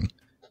everything.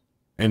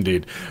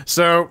 Indeed.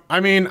 So, I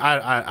mean,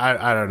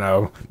 I don't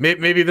know.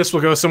 Maybe this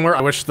will go somewhere.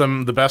 I wish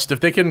them the best. If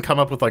they can come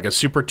up with like a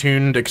super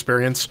tuned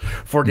experience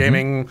for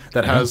gaming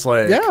that has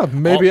like... Yeah,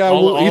 maybe I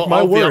will eat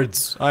my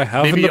words. I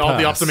have maybe in the all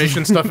the past.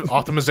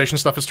 optimization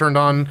stuff is turned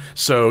on,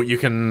 so you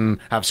can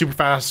have super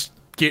fast,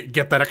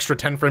 get that extra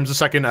 10 frames a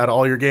second out of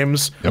all your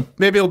games. Yep.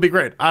 Maybe it'll be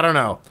great. I don't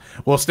know.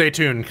 We'll stay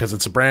tuned because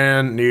it's a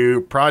brand new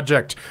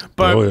project.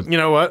 But you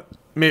know what?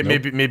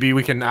 Maybe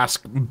we can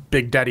ask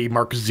Big Daddy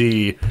Mark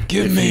Z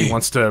if he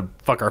wants to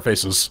fuck our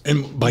faces.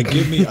 And by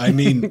give me, I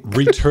mean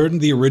return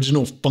the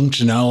original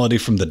functionality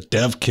from the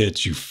dev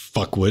kit, you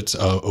fuckwits,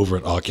 over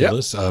at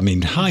Oculus. I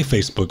mean, hi,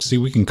 Facebook. See,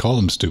 we can call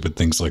them stupid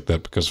things like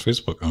that because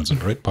Facebook owns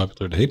it, right?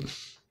 Popular to hate.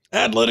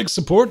 Add Linux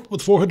support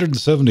with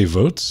 470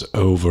 votes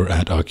over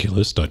at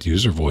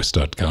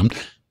oculus.uservoice.com.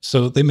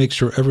 So they make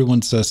sure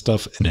everyone says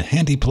stuff in a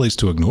handy place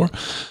to ignore.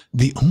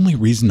 The only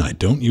reason I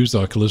don't use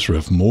Oculus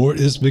Rift more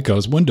is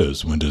because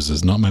Windows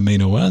is not my main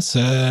OS,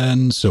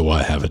 and so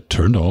I have it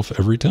turned off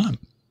every time.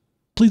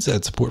 Please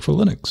add support for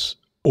Linux,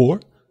 or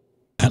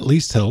at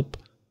least help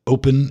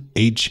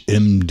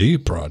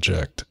OpenHMD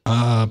project.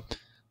 I'm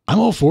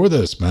all for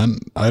this, man.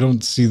 I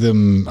don't see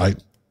them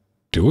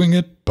doing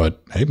it,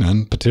 but hey,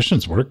 man,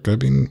 petitions work. I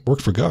mean,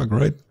 work for GOG,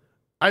 right?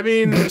 I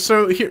mean,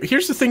 so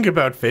here's the thing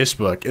about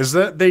Facebook is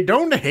that they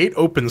don't hate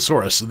open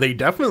source. They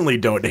definitely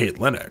don't hate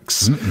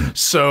Linux.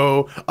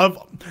 So,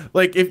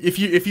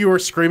 if you were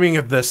screaming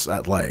at this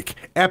at like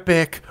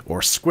Epic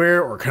or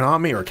Square or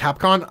Konami or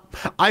Capcom,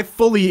 I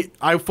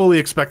fully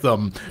expect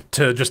them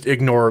to just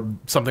ignore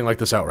something like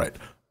this outright.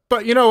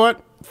 But you know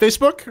what?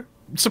 Facebook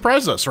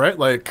surprised us, right?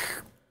 Like,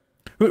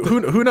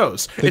 who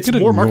knows? It's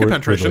more market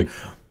penetration.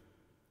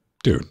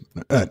 Dude,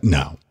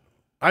 no.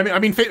 I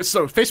mean,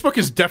 so Facebook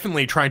is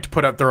definitely trying to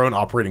put out their own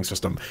operating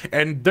system,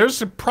 and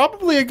there's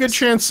probably a good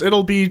chance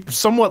it'll be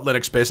somewhat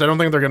Linux-based. I don't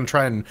think they're going to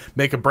try and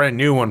make a brand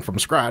new one from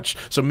scratch.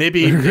 So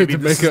maybe to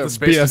make a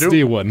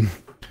BSD one.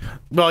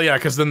 Well, yeah,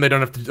 because then they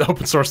don't have to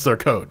open source their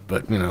code.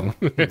 But you know,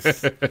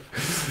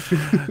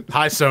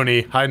 hi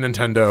Sony, hi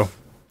Nintendo,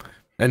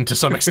 and to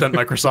some extent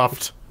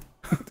Microsoft.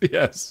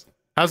 Yes.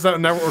 How's that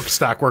network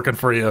stack working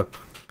for you?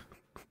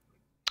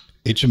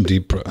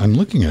 HMD Pro. I'm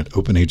looking at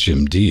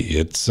OpenHMD.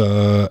 It's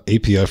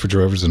API for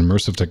drivers and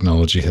immersive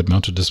technology,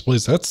 head-mounted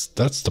displays. That's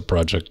the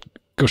project.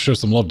 Go show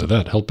some love to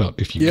that. Help out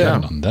if you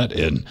can on that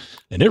end.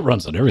 And it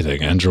runs on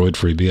everything: Android,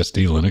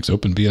 FreeBSD, Linux,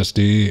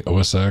 OpenBSD,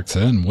 OS X,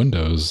 and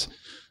Windows.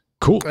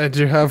 Cool. And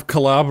you have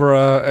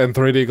Collabora and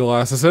 3D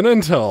glasses and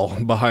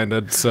Intel behind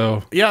it.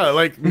 So yeah,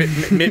 like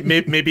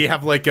maybe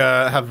have like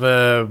a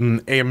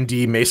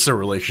AMD Mesa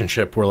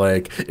relationship where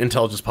like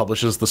Intel just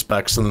publishes the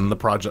specs and then the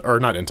project, or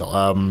not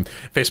Intel,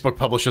 Facebook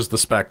publishes the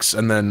specs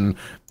and then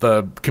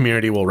the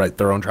community will write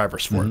their own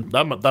drivers for it.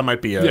 That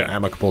might be an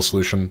amicable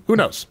solution. Who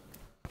knows?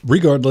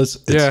 Regardless,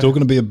 it's still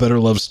going to be a better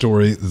love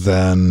story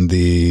than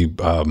the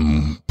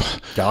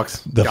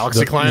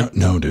Galaxy client.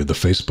 No, dude, the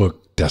Facebook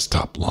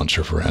desktop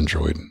launcher for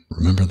Android.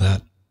 Remember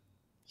that?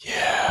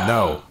 Yeah.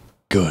 No.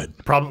 Good.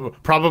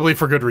 Probably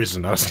for good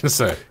reason. I was going to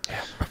say.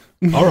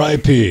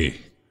 R.I.P.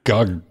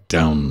 GOG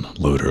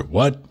downloader.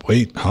 What?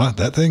 Wait, huh?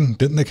 That thing?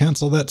 Didn't they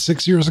cancel that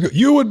 6 years ago?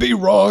 You would be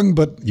wrong,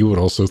 but you would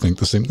also think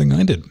the same thing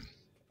I did.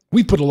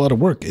 We put a lot of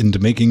work into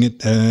making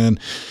it, and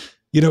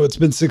you know, it's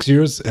been 6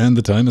 years, and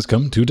the time has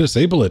come to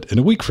disable it. In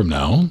a week from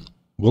now,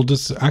 we'll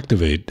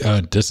disactivate.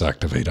 I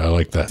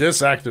like that.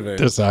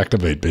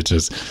 Disactivate,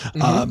 bitches.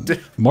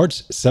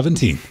 March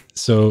 17th.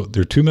 So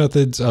there are two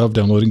methods of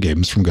downloading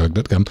games from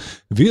GOG.com: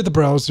 via the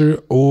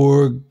browser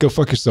or go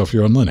fuck yourself.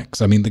 You're on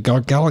Linux. I mean, the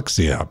GOG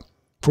Galaxy app.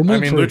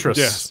 Lutris.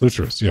 Yes,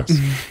 Lutris. Yes.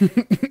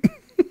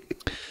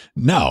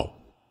 Now,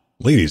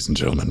 ladies and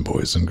gentlemen,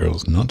 boys and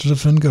girls, not to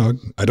defend GOG.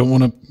 I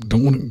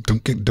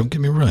don't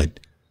get me right.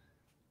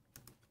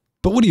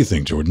 But what do you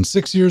think, Jordan?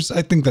 6 years?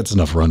 I think that's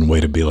enough runway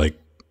to be like,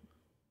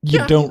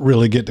 you don't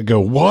really get to go,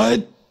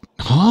 what?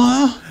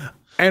 Huh?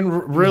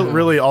 And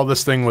really all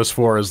this thing was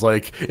for is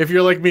like, if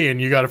you're like me and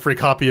you got a free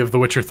copy of The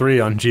Witcher 3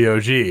 on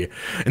GOG,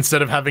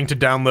 instead of having to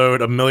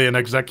download a million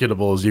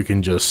executables, you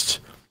can just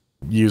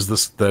use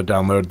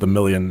download the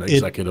million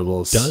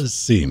executables. It does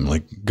seem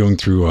like going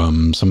through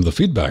some of the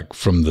feedback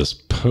from this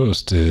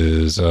post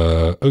is,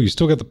 you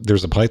still got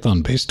there's a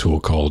Python-based tool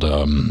called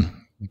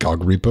GOG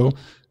repo.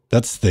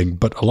 That's the thing,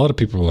 but a lot of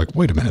people were like,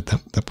 wait a minute,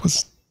 that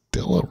was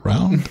still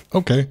around?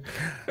 Okay.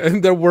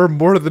 And there were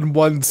more than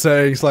one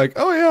sayings like,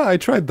 oh yeah, I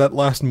tried that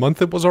last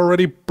month, it was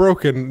already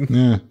broken.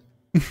 Yeah.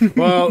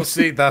 Well,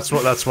 see, that's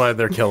why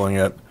they're killing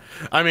it.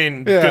 I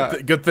mean,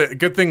 good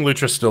thing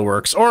Lutris still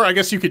works. Or I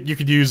guess you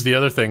could use the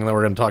other thing that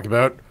we're going to talk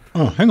about.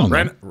 Oh, hang on.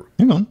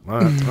 Hang on.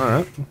 All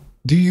right.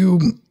 Do you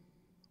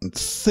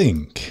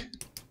think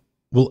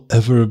we'll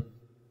ever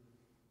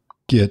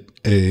get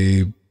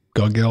a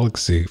GOG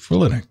Galaxy for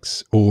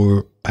Linux,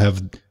 or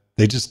have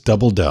they just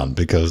doubled down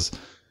because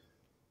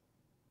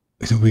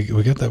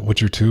we got that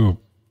Witcher 2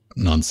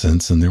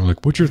 nonsense and they were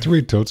like, Witcher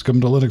 3 totes come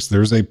to Linux.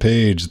 There's a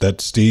page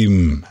that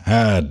Steam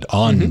had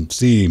on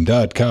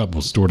steam.com,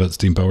 well,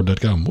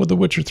 store.steampower.com with the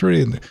Witcher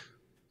 3, and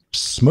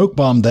smoke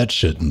bombed that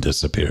shit and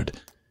disappeared.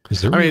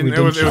 Is there it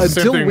was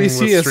until we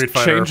see a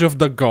change of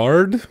the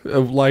guard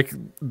of like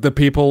the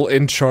people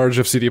in charge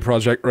of CD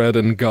Projekt Red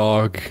and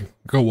GOG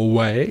go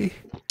away.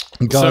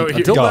 GOG,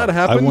 until that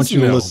happens, I want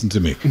you to listen to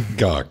me.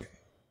 GOG,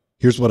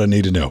 here's what I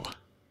need to know.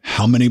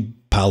 How many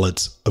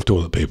pallets of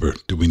toilet paper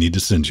do we need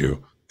to send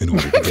you in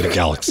order to get a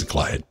Galaxy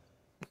client?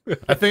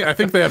 I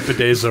think they have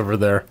bidets over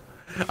there.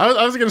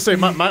 I was going to say,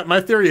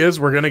 my theory is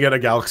we're going to get a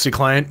Galaxy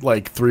client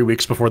like 3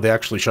 weeks before they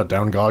actually shut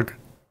down GOG.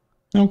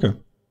 Okay.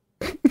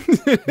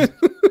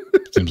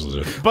 Seems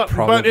legit. But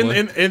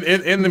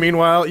in the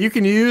meanwhile, you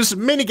can use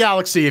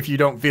Minigalaxy if you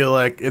don't feel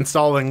like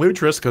installing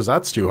Lutris, because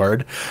that's too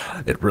hard.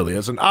 It really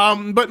isn't.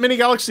 But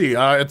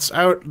Minigalaxy, it's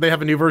out. They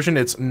have a new version.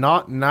 It's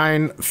not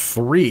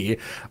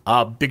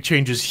 9.3. Big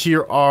changes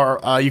here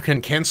are you can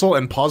cancel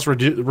and pause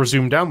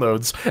resume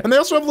downloads, and they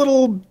also have a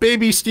little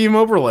baby Steam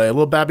overlay, a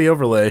little babby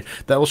overlay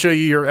that will show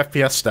you your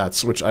FPS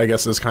stats, which I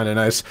guess is kind of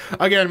nice.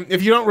 Again,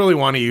 if you don't really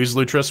want to use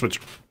Lutris,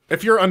 which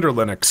if you're under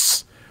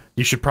Linux,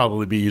 you should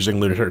probably be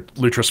using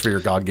Lutris for your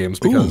GOG games,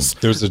 because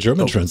there's a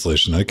German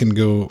translation. I can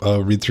go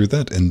read through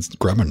that and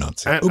grammar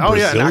notes.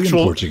 Brazilian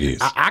Portuguese.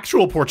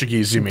 Actual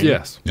Portuguese, you mean?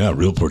 Yes. Yeah,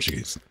 real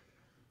Portuguese.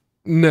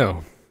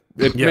 No.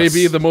 It may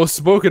be the most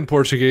spoken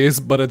Portuguese,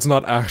 but it's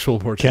not actual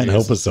Portuguese. Can't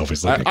help himself.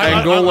 He's like,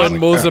 Angola and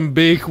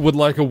Mozambique would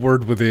like a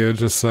word with you,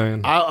 just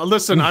saying.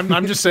 Listen,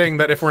 I'm just saying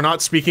that if we're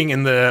not speaking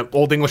in the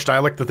Old English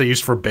dialect that they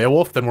used for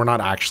Beowulf, then we're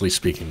not actually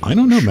speaking. I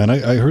don't know, man.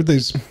 I heard they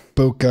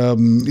spoke,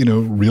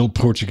 real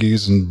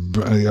Portuguese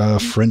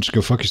and French.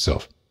 Go fuck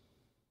yourself.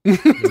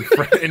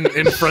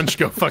 In French,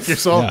 go fuck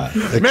yourself.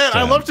 Yeah, man,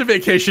 I love to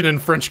vacation in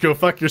French, go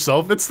fuck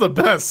yourself. It's the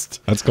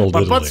best. That's called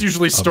My butt's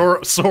usually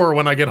sore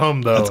when I get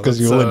home, though. That's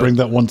because you only bring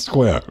that one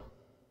square.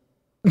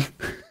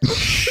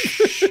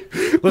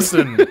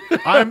 Listen,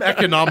 I'm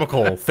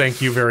economical.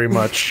 Thank you very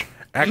much.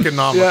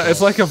 Economical. Yeah, it's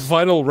like a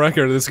vinyl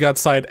record. It's got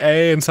side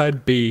A and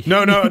side B.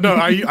 No.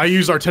 I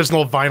use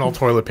artisanal vinyl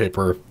toilet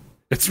paper.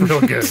 It's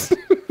real good.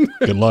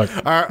 Good luck.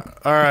 All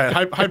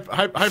right.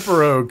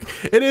 HyperRouge.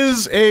 It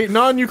is a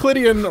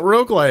non-Euclidean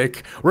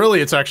roguelike.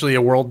 Really, it's actually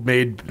a world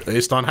made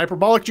based on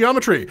hyperbolic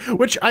geometry,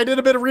 which I did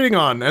a bit of reading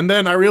on, and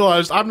then I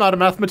realized I'm not a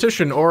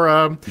mathematician or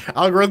a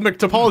algorithmic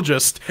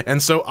topologist,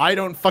 and so I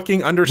don't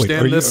fucking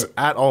understand this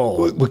at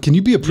all. Well, can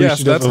you be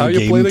appreciative of a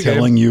game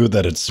telling you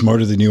that it's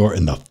smarter than you are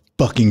in the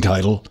fucking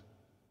title?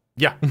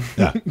 Yeah.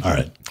 Yeah. All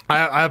right.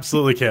 I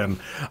absolutely can.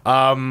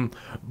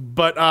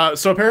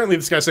 So apparently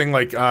this guy's saying,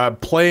 like,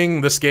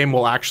 playing this game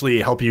will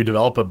actually help you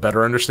develop a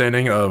better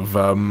understanding of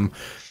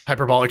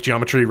hyperbolic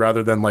geometry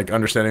rather than, like,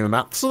 understanding the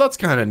math. So that's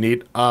kind of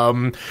neat.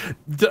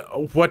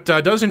 What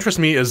does interest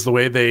me is the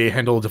way they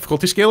handle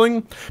difficulty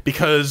scaling,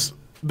 because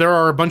there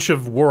are a bunch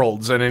of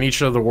worlds, and in each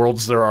of the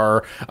worlds there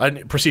are a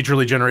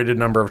procedurally generated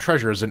number of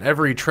treasures, and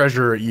every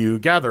treasure you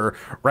gather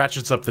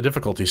ratchets up the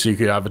difficulty, so you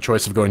could have a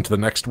choice of going to the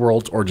next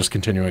world or just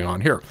continuing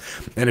on here.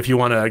 And if you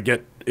want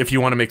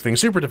to make things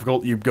super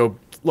difficult, you go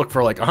look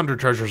for like 100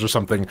 treasures or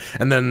something,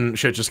 and then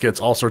shit just gets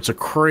all sorts of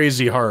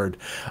crazy hard.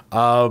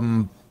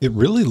 It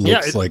really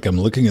looks like, I'm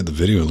looking at the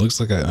video, it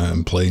looks like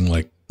I'm playing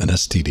like an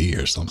STD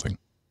or something.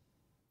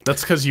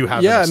 That's because you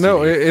have an STD.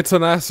 No, it's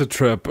an acid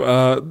trip.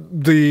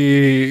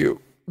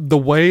 The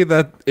way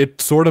that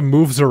it sort of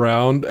moves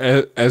around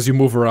as you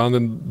move around,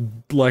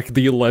 and like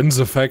the lens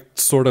effect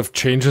sort of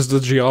changes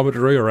the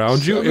geometry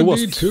around you. It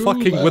was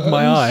fucking with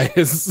my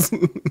eyes.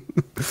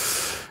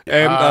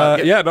 And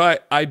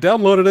I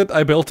downloaded it,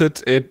 I built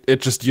it.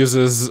 It just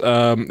uses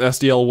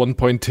SDL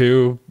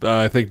 1.2.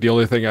 I think the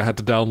only thing I had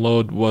to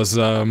download was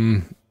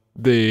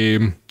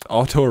the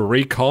auto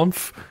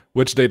reconf,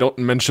 which they don't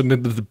mention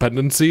in the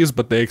dependencies,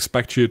 but they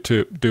expect you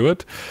to do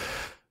it.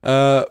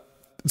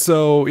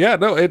 So yeah,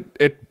 no,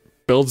 it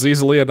builds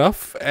easily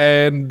enough,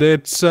 and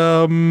it's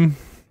an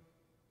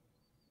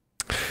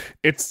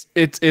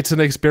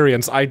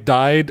experience. I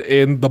died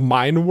in the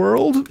mine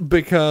world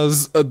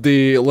because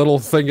the little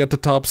thing at the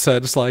top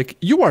said, it's like,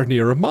 you are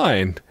near a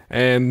mine,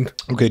 and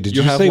okay, did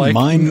you say like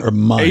mine or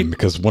mine?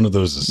 Because one of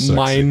those is sexy.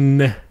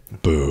 Mine.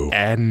 Boo.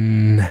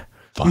 And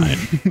fine.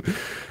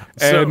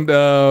 And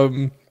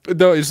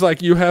no, it's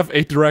like you have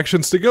 8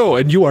 directions to go,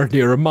 and you are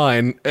near a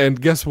mine. And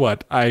guess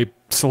what? I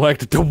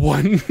selected the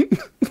one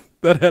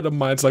that had a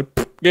mine. It's like,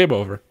 game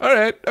over. All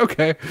right,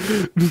 okay.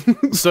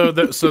 so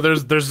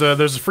there's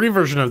a free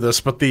version of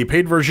this, but the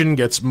paid version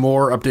gets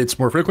more updates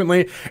more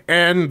frequently,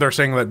 and they're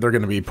saying that they're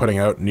going to be putting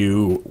out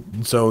new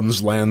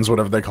zones, lands,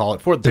 whatever they call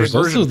it. For the there's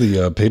also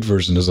the paid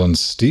version is on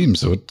Steam,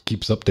 so it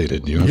keeps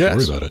updated. You don't have to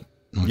worry about it.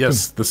 Okay.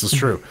 Yes, this is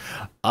true.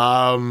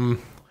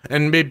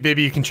 And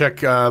maybe you can check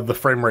the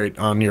frame rate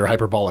on your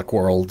hyperbolic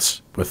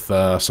worlds with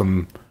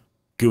some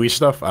GUI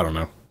stuff. I don't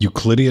know.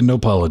 Euclidean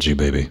topology,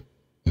 baby.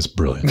 It's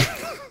brilliant.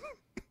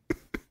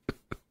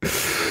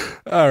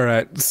 All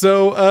right.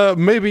 So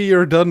maybe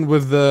you're done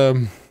with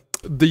the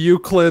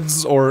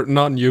Euclids or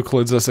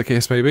non-Euclids, as the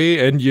case may be,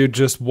 and you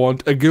just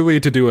want a GUI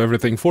to do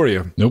everything for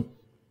you. Nope.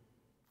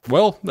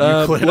 Well,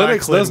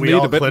 Linux does need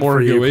a bit more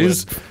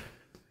GUIs.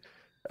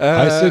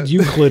 I said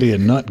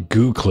Euclidean, not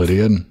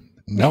GUclidean.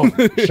 No,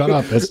 shut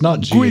up. It's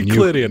not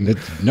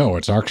GNUclidean. No,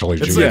 it's actually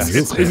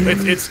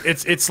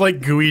GNUclidean. It's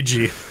like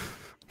GUIG.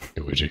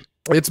 GUIG.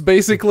 It's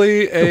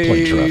basically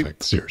a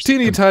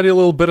teeny tiny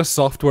little bit of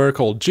software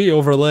called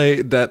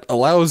GOverlay that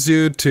allows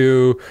you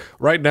to,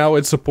 right now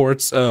it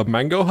supports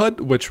Mango HUD,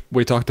 which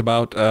we talked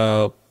about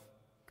a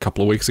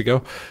couple of weeks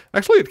ago.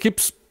 Actually, it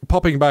keeps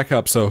popping back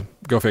up, so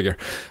go figure.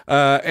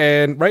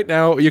 And right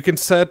now you can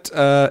set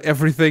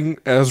everything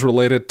as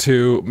related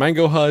to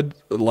Mango HUD,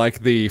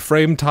 like the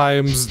frame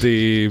times,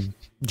 the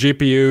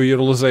GPU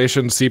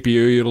utilization,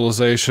 CPU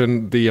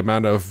utilization, the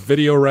amount of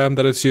video RAM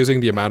that it's using,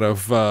 the amount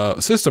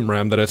of system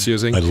RAM that it's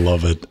using. I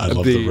love it. I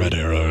love the red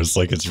arrows.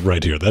 Like, it's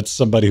right here. That's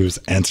somebody who's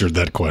answered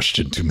that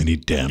question too many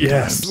damn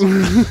times.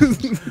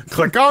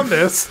 Click on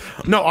this.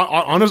 No,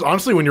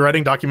 honestly, when you're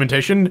writing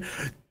documentation,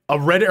 a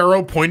red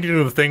arrow pointing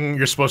to the thing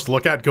you're supposed to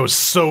look at goes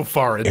so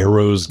far.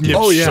 Arrows give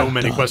so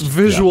many questions.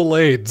 Visual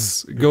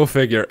aids, go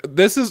figure.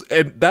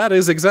 That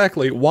is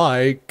exactly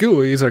why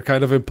GUIs are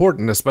kind of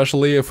important,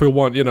 especially if we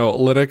want,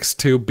 Linux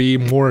to be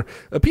more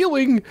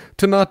appealing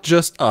to not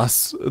just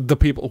us, the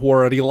people who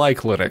already like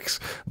Linux,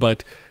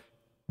 but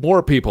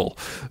more people.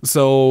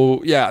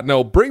 So yeah,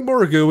 no, bring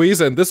more GUIs,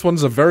 and this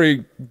one's a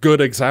very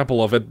good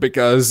example of it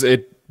because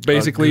it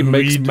basically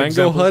makes GUI Mango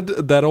example?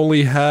 HUD that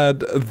only had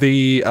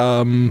the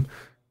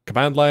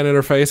command line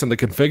interface and the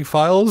config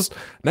files.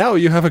 Now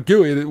you have a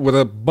GUI with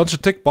a bunch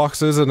of tick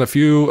boxes and a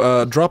few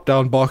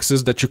drop-down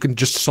boxes that you can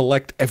just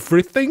select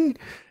everything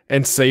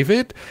and save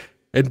it,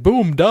 and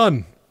boom,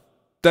 done.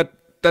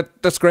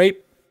 That's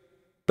great.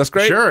 That's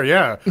great. Sure,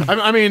 yeah.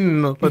 I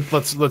mean,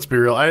 let's be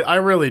real. I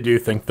really do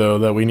think though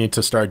that we need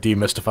to start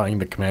demystifying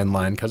the command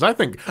line, because I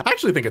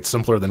actually think it's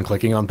simpler than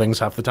clicking on things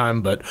half the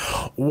time. But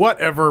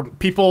whatever,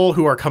 people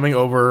who are coming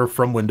over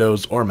from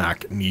Windows or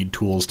Mac need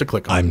tools to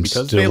click on I'm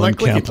because still they in like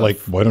clicky camp. stuff. Like,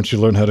 why don't you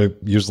learn how to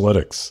use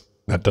Linux?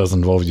 That does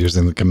involve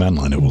using the command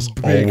line. It was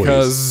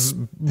Because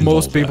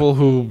most people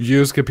who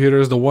use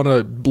computers don't want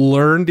to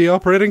learn the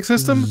operating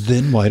system.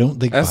 Then why don't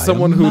they? As buy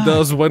someone a who Mac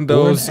does or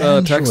Windows an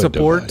Android tech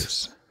support,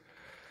 device?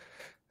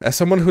 as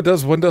someone who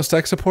does Windows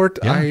tech support,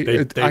 Yeah,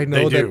 I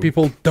know they that do.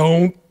 people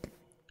don't.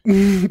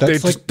 They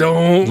That's just like,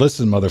 don't.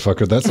 listen,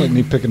 motherfucker. That's like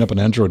me picking up an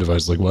Android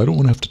device. Like, well, I don't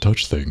want to have to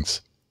touch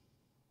things.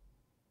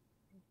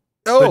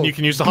 Oh, Then you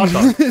can use the hot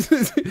dog.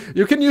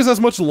 you can use as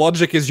much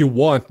logic as you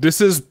want.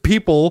 This is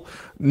people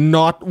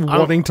not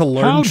wanting to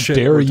learn How shit.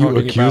 dare we're you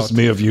talking accuse about.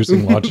 me of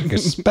using logic,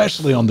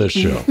 especially on this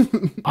show?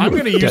 I'm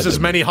going to use dead as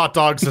to many hot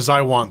dogs as I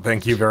want.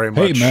 Thank you very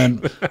much. Hey,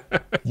 man.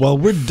 Well,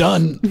 we're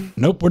done.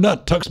 Nope, we're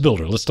not.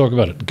 TuxBuilder. Let's talk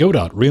about it.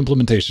 Godot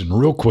reimplementation,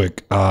 real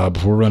quick,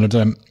 before we run out of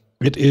time.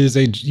 It is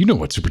a, you know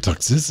what Super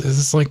Tux is?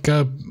 It's like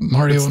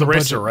Mario. It's on the a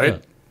racer, budget. right?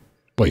 Yeah.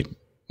 Wait,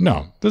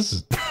 no. This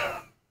is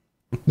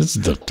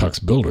the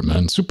TuxBuilder,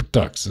 man. Super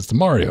Tux. It's the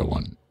Mario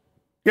one.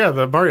 Yeah,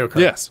 the Mario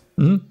Kart. Yes.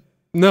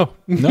 No.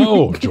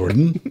 No,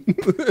 Jordan.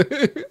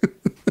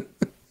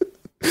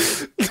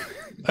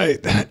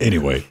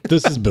 Anyway,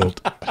 this is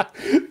built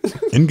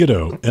in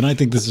Godot, and I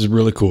think this is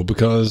really cool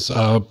because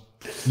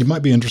you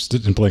might be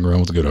interested in playing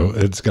around with Godot.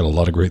 It's got a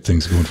lot of great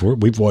things going for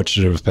it. We've watched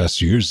it over the past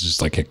few years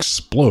just like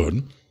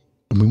explode,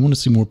 and we want to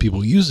see more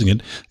people using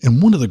it.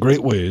 And one of the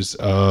great ways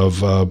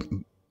of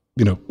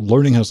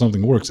learning how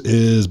something works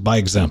is by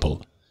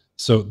example.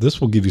 So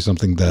this will give you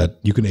something that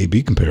you can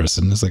A/B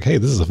comparison. It's like, hey,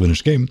 this is a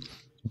finished game,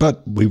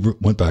 but we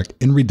went back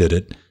and redid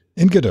it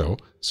in Godot.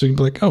 So you can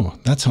be like, oh,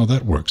 that's how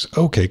that works.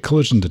 Okay,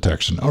 collision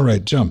detection. All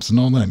right, jumps and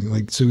all that.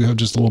 Like, so you have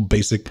just a little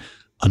basic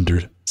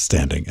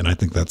understanding. And I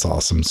think that's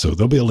awesome. So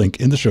there'll be a link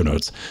in the show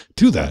notes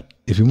to that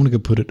if you want to go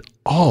put it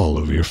all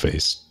over your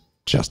face,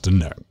 just in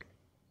there.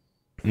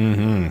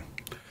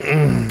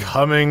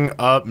 Coming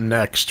up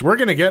next, we're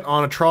going to get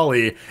on a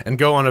trolley and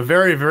go on a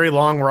very, very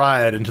long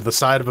ride into the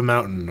side of a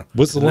mountain.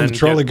 What's the And one then the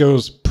trolley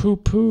goes, poo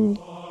poo?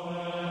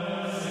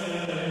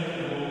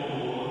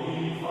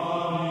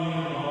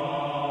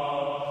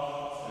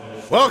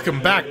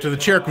 Welcome back to the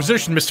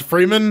CHAIRQASITION, Mr.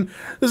 Freeman.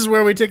 This is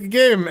where we take a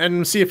game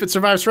and see if it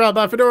survives trial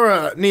by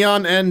Fedora,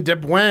 Neon, and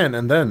Debwan.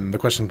 And then the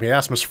question can be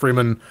asked, Mr.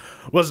 Freeman,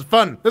 was it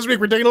fun? This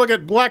week we're taking a look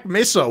at Black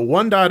Mesa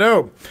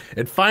 1.0.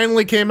 It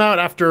finally came out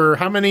after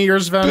how many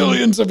years, Ven?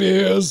 Billions of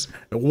years.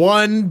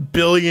 1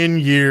 billion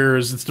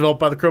years. It's developed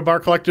by the Crowbar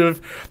Collective.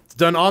 It's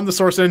done on the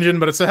Source Engine,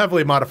 but it's a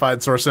heavily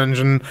modified Source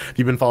Engine. If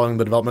you've been following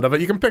the development of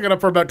it, you can pick it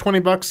up for about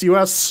 $20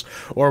 US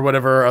or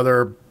whatever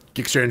other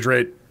exchange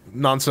rate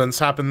nonsense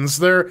happens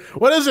there.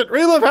 What is it?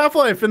 Relive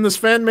Half-Life in this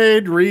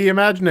fan-made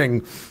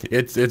reimagining.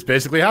 It's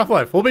basically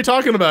Half-Life. We'll be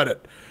talking about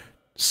it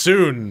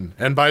soon.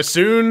 And by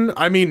soon,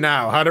 I mean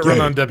now. How'd it run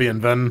on Debian,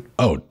 Ven?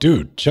 Oh,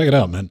 dude, check it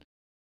out, man.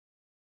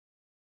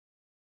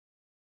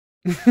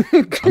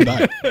 I'm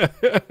back.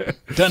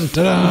 Dun, dun,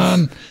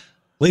 dun.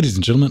 Ladies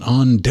and gentlemen,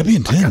 on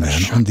Debian 10,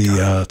 man, on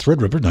the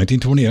Threadripper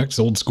 1920X,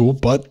 old school,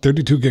 but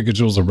 32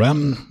 gigajoules of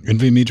RAM,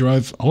 NVMe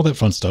drive, all that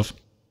fun stuff.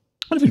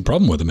 I don't have any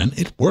problem with it, man.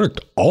 It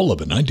worked. All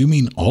of it. And I do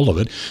mean all of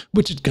it,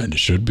 which it kind of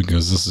should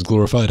because this is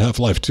glorified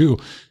Half-Life 2.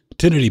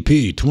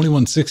 1080p,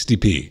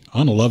 2160p,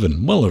 on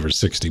 11, well over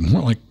 60,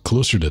 more like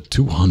closer to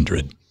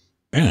 200.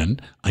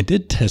 And I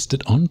did test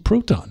it on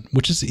Proton,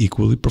 which is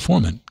equally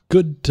performant.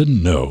 Good to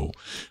know.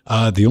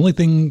 The only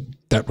thing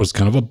that was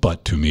kind of a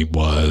butt to me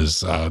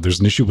was there's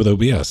an issue with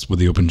OBS, with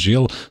the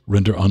OpenGL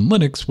render on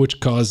Linux,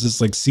 which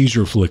causes like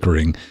seizure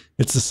flickering.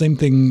 It's the same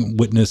thing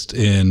witnessed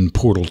in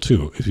Portal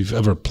 2, if you've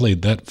ever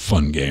played that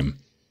fun game.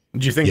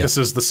 Do you think this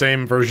is the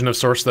same version of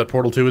Source that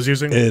Portal 2 is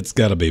using? It's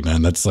got to be,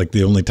 man. That's like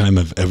the only time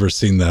I've ever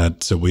seen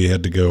that. So we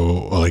had to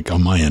go, like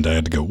on my end, I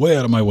had to go way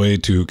out of my way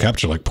to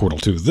capture like Portal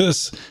 2.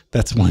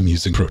 That's why I'm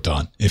using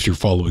Proton, if you're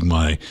following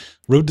my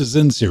Road to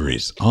Zen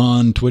series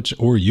on Twitch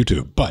or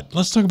YouTube. But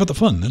let's talk about the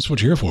fun. That's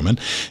what you're here for, man.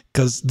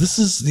 Because this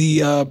is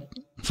the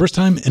first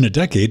time in a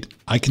decade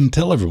I can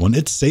tell everyone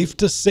it's safe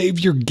to save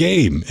your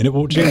game and it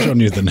won't change on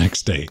you the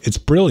next day. It's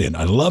brilliant.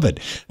 I love it.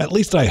 At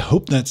least I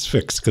hope that's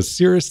fixed because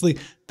seriously,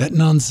 that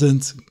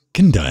nonsense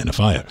can die in a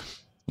fire.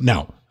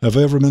 Now, have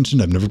I ever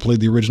mentioned I've never played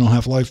the original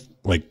Half-Life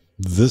like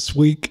this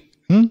week?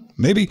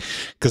 Maybe?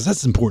 Because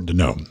that's important to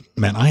know.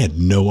 Man, I had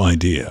no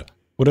idea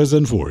what I was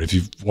in for if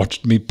you've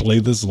watched me play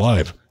this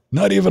live.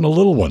 Not even a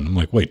little one. I'm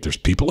like, wait, there's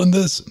people in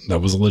this? That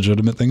was a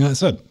legitimate thing I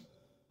said.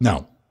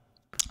 Now,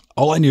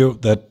 all I knew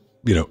that,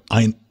 you know,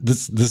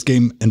 this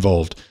game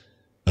involved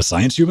a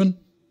science human,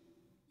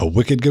 a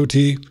wicked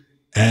goatee,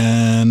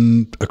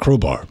 and a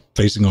crowbar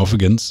facing off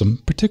against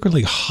some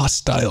particularly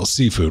hostile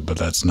seafood, but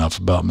that's enough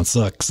about my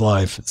sex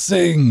life.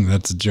 Sing!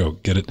 That's a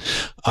joke, get it?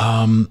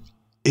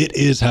 It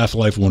is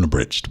Half-Life 1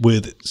 abridged,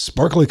 with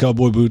sparkly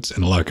cowboy boots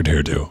and a lacquered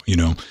hairdo, you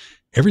know.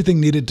 Everything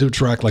needed to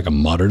attract like a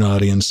modern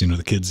audience, you know,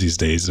 the kids these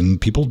days, and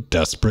people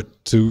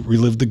desperate to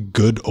relive the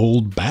good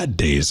old bad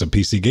days of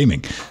PC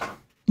gaming.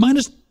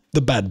 Minus the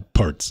bad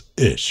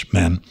parts-ish,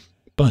 man.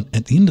 But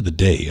at the end of the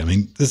day, I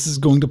mean, this is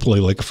going to play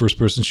like a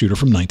first-person shooter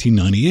from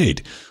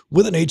 1998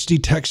 with an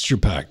HD texture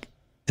pack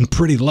and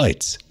pretty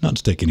lights. Not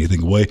to take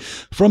anything away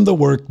from the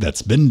work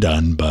that's been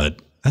done, but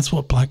that's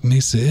what Black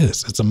Mesa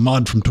is. It's a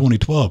mod from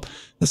 2012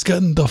 that's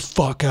gotten the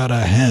fuck out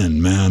of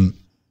hand, man.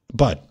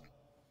 But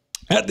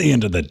at the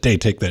end of the day,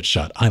 take that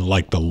shot. I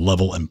like the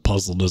level and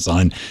puzzle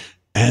design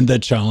and the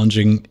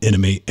challenging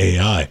enemy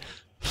AI.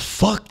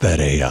 Fuck that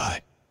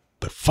AI,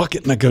 but fuck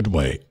it in a good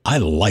way. I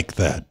like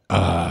that.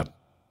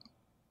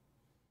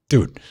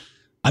 Dude,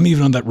 I'm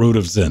even on that road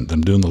of Zen that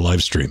I'm doing the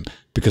live stream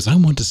because I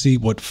want to see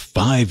what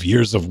 5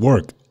 years of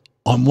work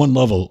on one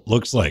level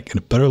looks like.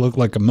 And it better look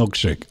like a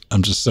milkshake.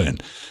 I'm just saying.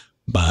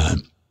 But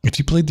if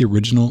you played the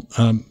original,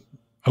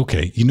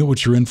 okay, you know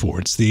what you're in for.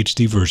 It's the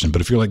HD version.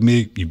 But if you're like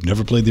me, you've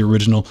never played the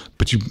original,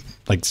 but you,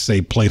 like, say,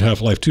 played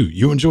Half-Life 2.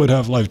 You enjoyed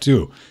Half-Life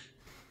 2.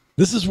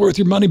 This is worth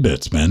your money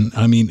bits, man.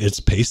 I mean,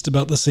 it's paced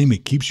about the same.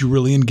 It keeps you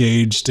really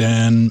engaged.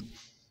 And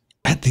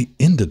at the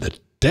end of the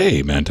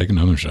day, man, take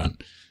another shot.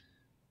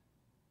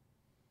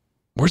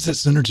 Where's that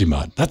synergy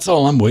mod? That's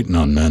all I'm waiting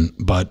on, man.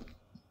 But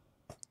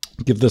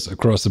give this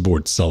across the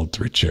board solid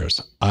 3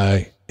 chairs.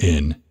 I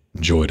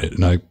enjoyed it,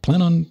 and I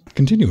plan on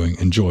continuing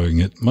enjoying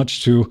it,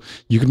 much to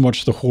you can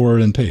watch the horror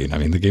and pain. I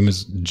mean, the game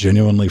has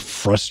genuinely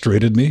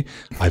frustrated me.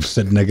 I've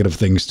said negative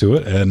things to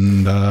it,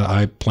 and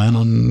I plan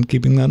on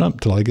keeping that up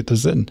till I get to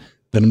Zen.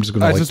 Then I'm just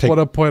going to. I just want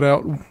to point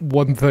out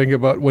one thing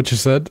about what you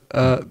said.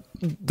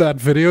 That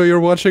video you're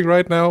watching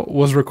right now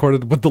was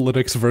recorded with the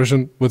Linux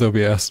version with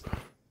OBS.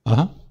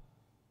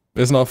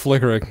 It's not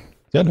flickering.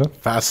 Yeah, no.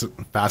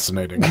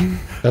 Fascinating.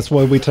 That's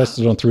why we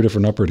tested on 3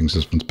 different operating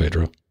systems,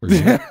 Pedro.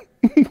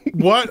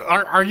 What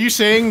are you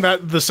saying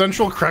that the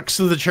central crux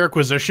of the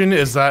CHAIRQASITION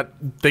is that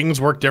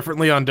things work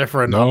differently on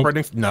different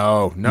operating?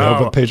 No.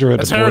 But Pedro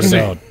had to point it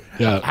out.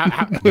 Yeah.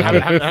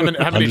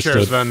 How many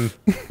chairs then?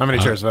 How many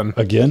chairs then?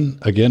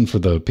 Again for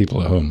the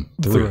people at home.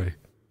 3.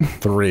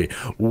 3.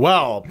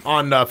 Well,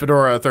 on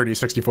Fedora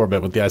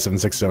 3064-bit with the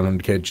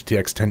i7-6700K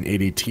GTX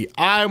 1080 Ti,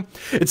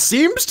 it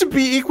seems to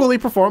be equally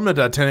performant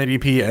at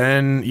 1080p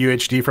and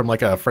UHD from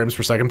like a frames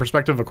per second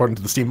perspective, according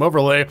to the Steam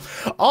overlay.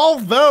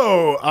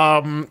 Although,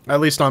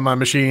 at least on my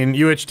machine,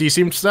 UHD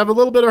seems to have a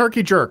little bit of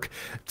herky jerk.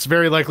 It's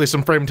very likely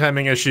some frame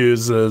timing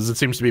issues, as it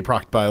seems to be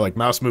procced by like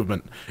mouse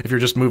movement. If you're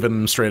just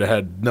moving straight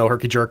ahead, no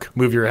herky jerk.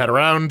 Move your head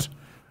around,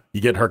 you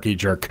get herky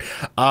jerk.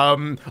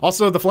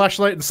 Also, the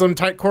flashlight in some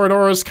tight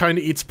corridors kind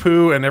of eats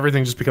poo and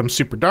everything just becomes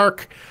super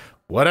dark.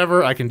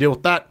 Whatever, I can deal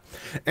with that.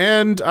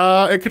 And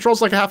it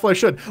controls like a Half-Life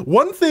should.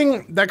 One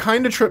thing that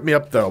kind of tripped me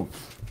up, though.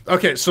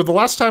 Okay, so the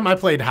last time I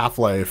played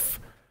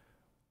Half-Life,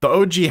 the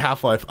OG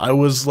Half-Life, I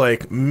was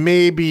like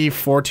maybe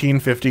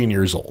 14, 15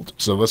 years old.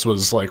 So this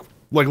was like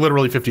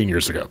literally 15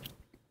 years ago.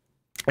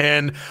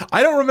 And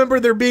I don't remember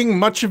there being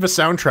much of a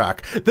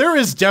soundtrack. There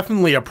is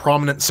definitely a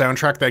prominent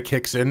soundtrack that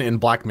kicks in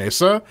Black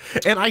Mesa,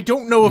 and I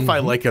don't know if I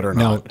like it or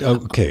not. Now,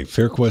 okay,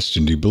 fair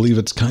question. Do you believe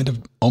it's kind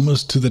of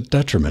almost to the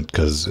detriment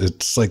because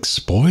it's like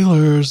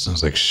spoilers? I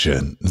was like,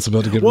 shit, it's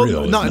about to get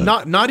real.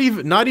 Not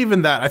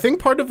even that. I think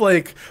part of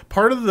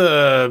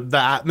the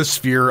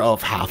atmosphere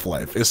of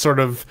Half-Life is sort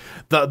of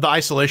the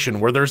isolation,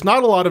 where there's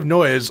not a lot of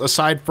noise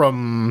aside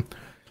from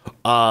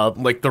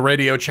like the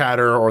radio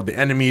chatter or the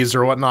enemies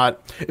or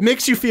whatnot. It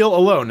makes you feel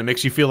alone. It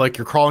makes you feel like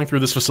you're crawling through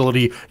this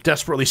facility,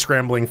 desperately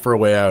scrambling for a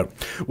way out.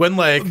 When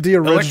like the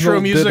electro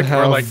music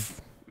or like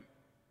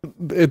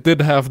it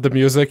did have the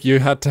music. You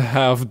had to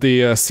have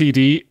the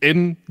CD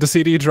in the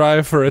CD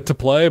drive for it to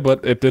play,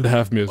 but it did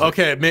have music.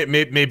 Okay,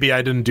 maybe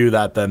I didn't do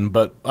that then,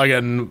 but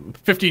again,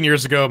 15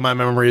 years ago, my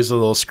memory is a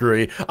little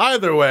screwy.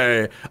 Either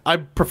way, I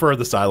prefer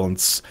the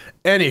silence.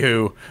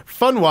 Anywho,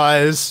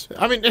 fun-wise,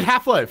 I mean,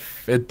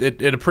 Half-Life.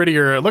 It a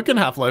prettier looking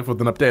Half-Life with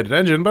an updated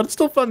engine, but it's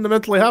still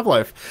fundamentally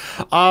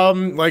Half-Life.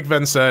 Like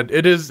Ven said,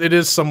 it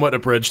is somewhat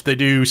abridged. They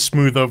do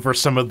smooth over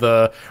some of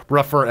the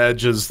rougher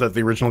edges that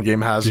the original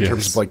game has in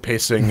terms of like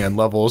pacing and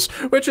levels,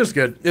 which is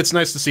good. It's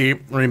nice to see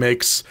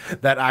remakes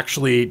that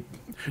actually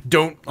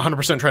don't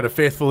 100% try to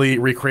faithfully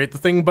recreate the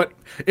thing, but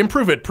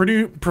improve it,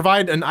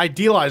 provide an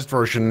idealized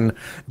version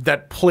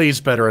that plays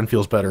better and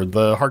feels better.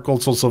 The Heart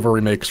Gold Soul Silver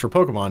remakes for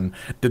Pokemon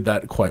did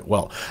that quite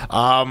well.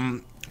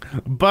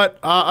 But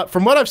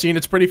from what I've seen,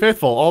 it's pretty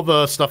faithful. All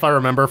the stuff I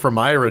remember from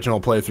my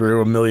original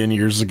playthrough a million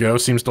years ago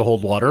seems to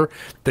hold water.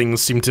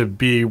 Things seem to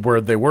be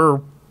where they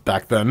were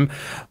back then,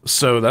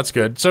 so that's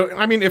good. So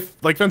I mean, if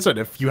like Ben said,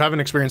 if you haven't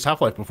experienced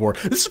Half-Life before,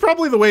 this is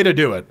probably the way to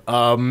do it.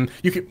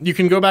 You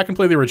can go back and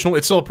play the original.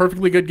 It's still a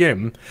perfectly good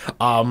game.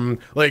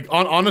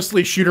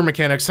 Honestly, shooter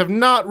mechanics have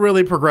not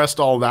really progressed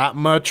all that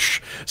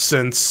much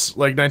since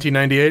like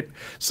 1998.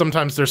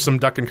 Sometimes there's some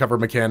duck and cover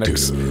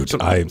mechanics. Dude,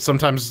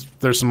 sometimes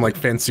there's some like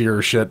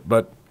fancier shit,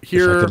 but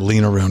here I could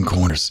lean around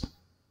corners.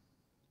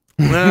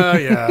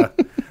 Yeah,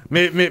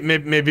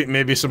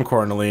 maybe some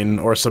cornaline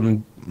or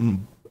some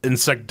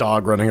insect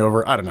dog running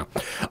over. I don't know.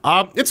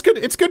 It's good.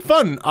 It's good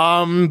fun.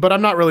 But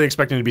I'm not really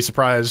expecting to be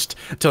surprised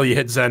till you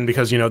hit Zen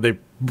because, you know, they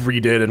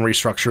redid and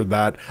restructured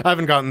that. I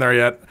haven't gotten there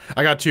yet.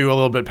 I got to a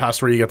little bit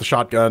past where you get the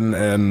shotgun,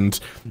 and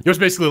it was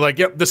basically like,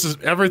 yep, this is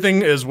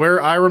everything is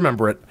where I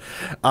remember it.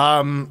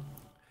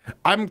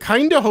 I'm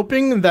kind of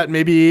hoping that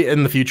maybe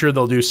in the future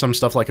they'll do some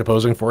stuff like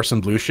Opposing Force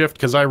and Blue Shift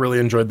because I really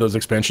enjoyed those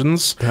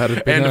expansions.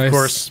 That'd be and nice.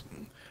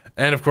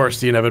 Of course,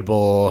 the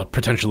inevitable,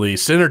 potentially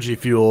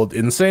synergy-fueled,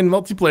 insane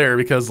multiplayer,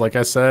 because, like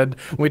I said,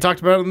 when we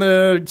talked about it in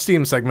the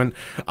Steam segment,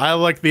 I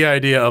like the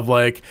idea of,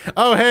 like,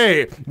 oh,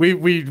 hey,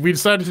 we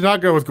decided to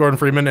not go with Gordon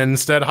Freeman and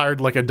instead hired,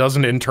 like, a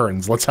dozen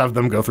interns. Let's have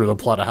them go through the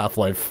plot of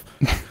Half-Life.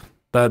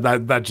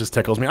 that just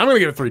tickles me. I'm gonna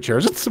give it 3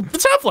 cheers. It's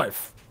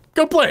Half-Life.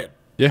 Go play it.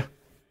 Yeah.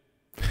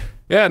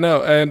 Yeah,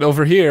 no, and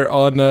over here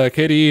on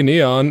KDE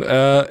Neon,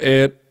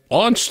 it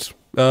launched...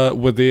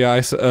 with the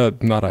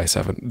not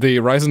i7, the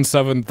Ryzen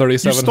 7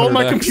 3700X. You stole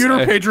my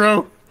computer,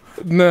 Pedro.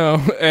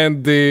 No,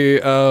 and the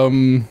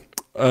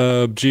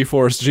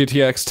GeForce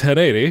GTX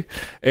 1080.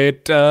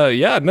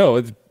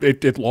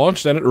 It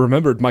launched and it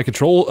remembered my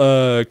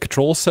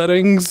control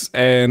settings,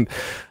 and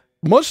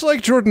much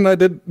like Jordan, I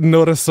did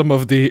notice some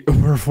of the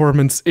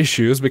performance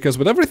issues because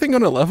with everything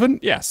on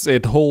 11, yes,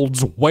 it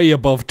holds way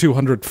above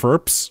 200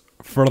 FERPs.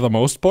 For the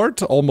most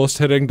part, almost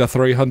hitting the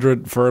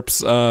 300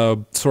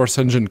 FERPs source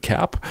engine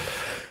cap.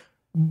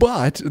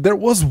 But there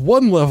was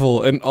one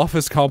level in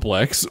Office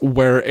Complex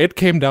where it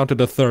came down to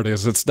the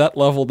 30s. It's that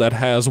level that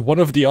has one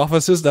of the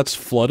offices that's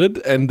flooded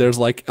and there's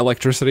like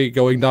electricity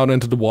going down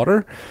into the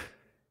water.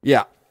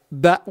 Yeah,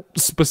 that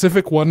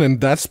specific one in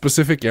that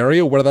specific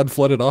area where that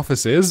flooded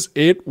office is,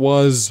 it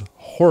was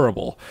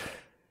horrible.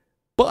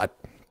 But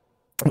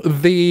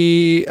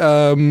the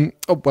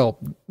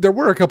there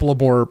were a couple of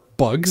more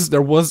bugs.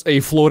 There was a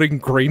floating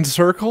green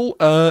circle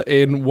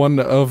in one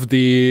of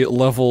the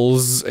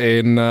levels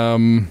in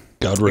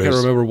God I can't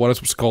remember what it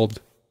was called.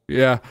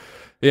 Yeah,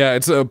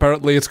 it's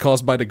apparently it's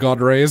caused by the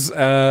God rays.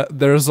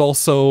 There's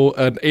also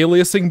an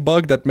aliasing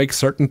bug that makes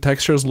certain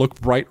textures look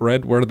bright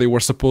red where they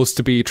were supposed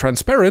to be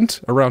transparent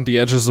around the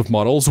edges of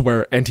models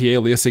where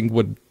anti-aliasing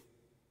would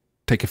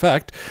take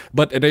effect,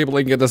 but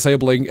enabling and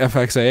disabling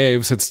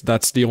FXAA, since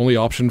that's the only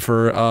option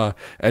for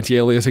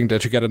anti-aliasing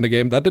that you get in the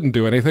game, that didn't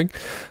do anything.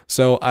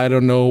 So I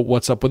don't know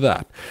what's up with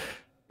that.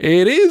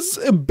 It is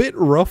a bit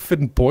rough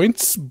in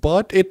points,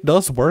 but it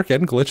does work,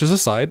 and glitches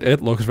aside,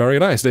 it looks very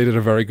nice. They did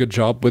a very good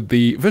job with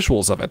the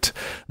visuals of it.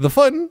 The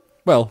fun,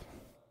 well,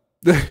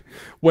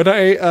 when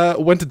I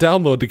went to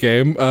download the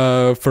game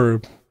for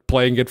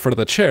playing it for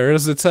the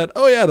chairs, it said,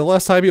 oh yeah, the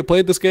last time you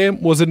played this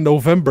game was in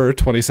November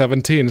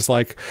 2017. It's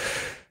like,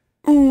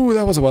 ooh,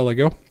 that was a while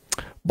ago.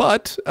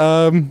 But,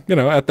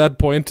 at that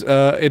point,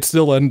 it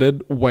still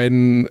ended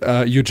when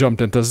you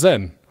jumped into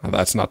Zen.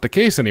 That's not the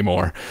case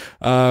anymore.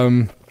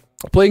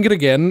 Playing it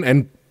again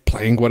and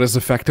playing what is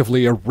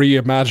effectively a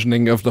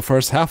reimagining of the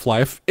first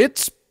Half-Life,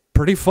 it's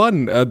pretty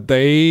fun.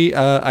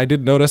 I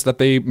did notice that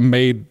they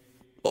made,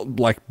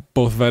 like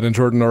both Van and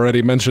Jordan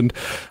already mentioned,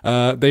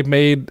 they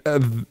made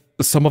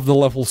some of the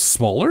levels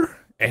smaller.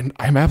 And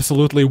I'm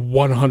absolutely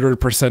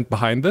 100%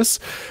 behind this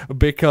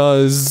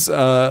because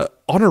On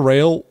a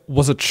Rail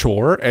was a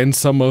chore, and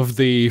some of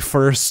the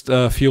first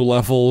few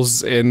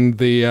levels in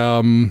the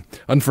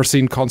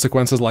Unforeseen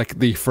Consequences, like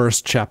the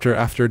first chapter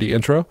after the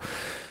intro,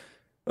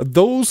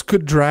 those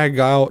could drag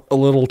out a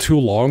little too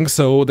long,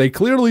 so they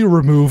clearly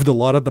removed a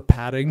lot of the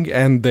padding,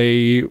 and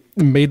they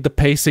made the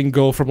pacing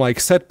go from like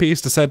set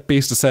piece to set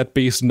piece to set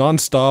piece,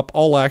 non-stop,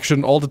 all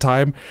action, all the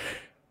time.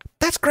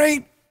 That's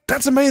great!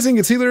 That's amazing!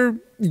 It's either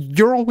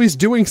you're always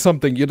doing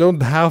something. You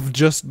don't have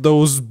just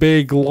those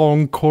big,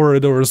 long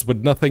corridors with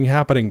nothing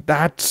happening.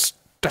 That's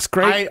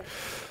great.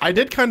 I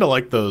did kind of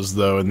like those,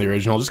 though, in the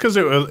original, just because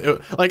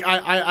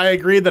I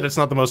agree that it's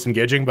not the most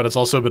engaging, but it's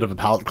also a bit of a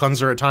palate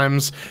cleanser at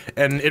times,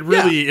 and it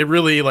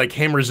really like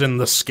hammers in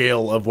the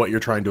scale of what you're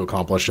trying to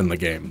accomplish in the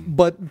game.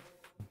 But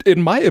in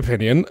my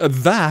opinion,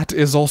 that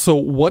is also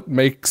what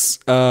makes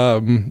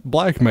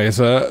Black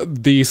Mesa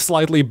the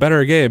slightly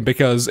better game,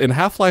 because in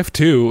Half-Life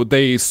 2,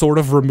 they sort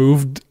of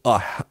removed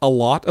a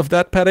lot of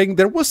that padding.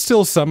 There was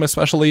still some,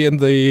 especially in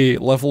the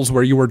levels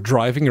where you were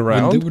driving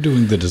around. When they were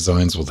doing the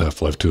designs with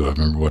Half-Life 2, I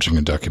remember watching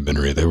a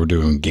documentary. They were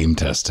doing game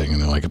testing,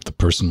 and they're like, if the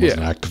person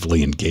wasn't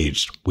actively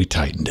engaged, we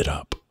tightened it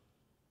up.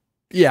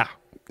 Yeah.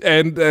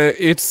 And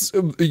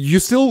you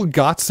still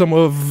got some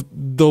of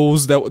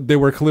those that they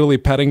were clearly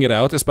padding it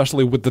out,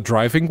 especially with the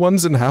driving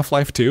ones in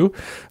Half-Life 2.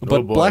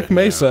 But Black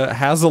Mesa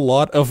has a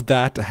lot of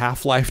that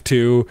Half-Life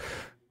 2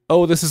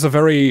 oh, this is a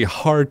very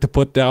hard to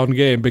put down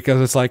game because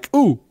it's like,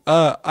 ooh,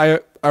 I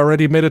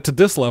already made it to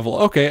this level.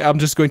 Okay, I'm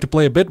just going to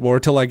play a bit more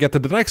till I get to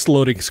the next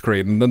loading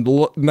screen. And then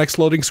the next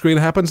loading screen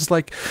happens. It's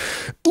like,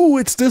 ooh,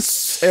 it's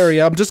this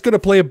area. I'm just going to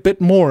play a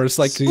bit more. It's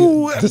like,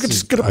 ooh, I'm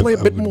just going to play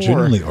a bit more. I would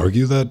genuinely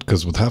argue that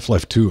because with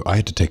Half-Life 2, I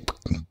had to take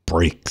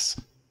breaks.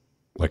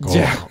 Like,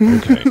 oh,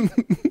 okay.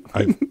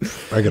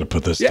 I gotta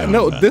put this down. Yeah,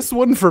 no, then. this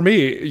one for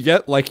me,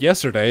 like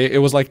yesterday, it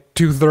was like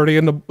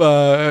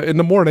 2:30 in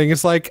the morning.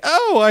 It's like,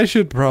 oh, I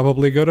should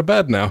probably go to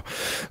bed now.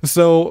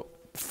 So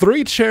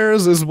 3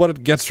 chairs is what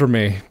it gets for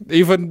me.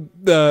 Even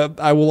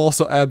I will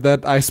also add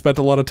that I spent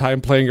a lot of time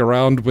playing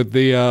around with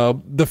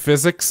the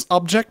physics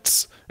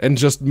objects and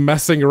just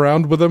messing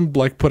around with them,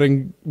 like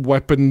putting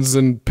weapons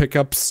and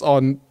pickups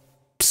on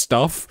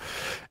stuff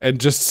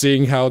and just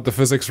seeing how the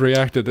physics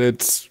reacted.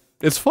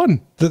 It's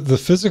fun. The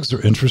physics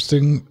are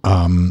interesting.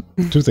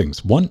 2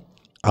 things. One,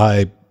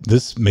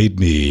 this made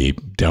me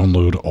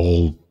download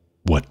all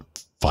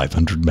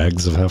 500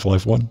 megs of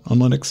Half-Life 1 on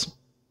Linux.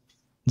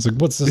 It's like,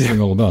 what's this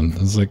thing all done?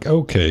 It's like,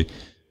 okay.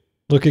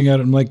 Looking at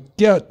it, I'm like,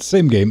 yeah,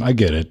 same game. I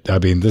get it. I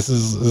mean, this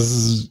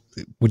is.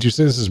 Would you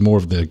say this is more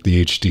of the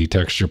HD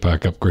texture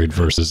pack upgrade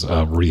versus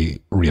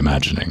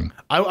reimagining?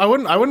 I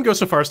wouldn't go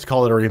so far as to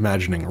call it a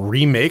reimagining.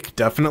 Remake,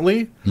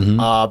 definitely.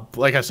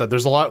 Like I said,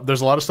 there's a lot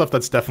of stuff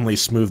that's definitely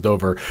smoothed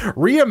over.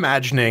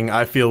 Reimagining,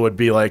 I feel, would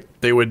be like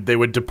they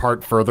would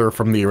depart further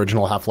from the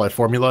original Half-Life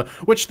formula,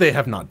 which they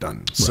have not done.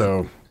 Right.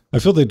 So I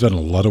feel they've done a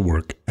lot of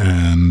work,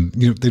 and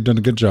they've done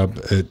a good job.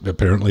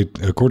 Apparently,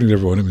 according to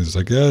everyone, it's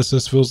like, yes,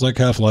 this feels like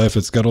Half-Life.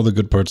 It's got all the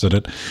good parts in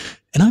it,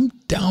 and I'm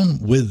down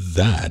with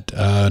that.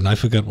 And I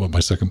forgot what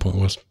my second point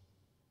was.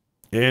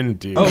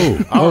 Indeed.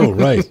 Oh,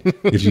 right.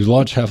 If you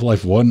launch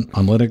Half-Life 1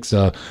 on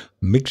Linux,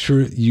 make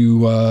sure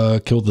you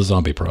kill the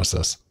zombie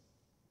process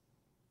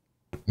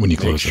when you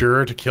close. Make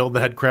sure to kill the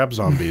head crab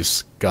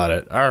zombies. Got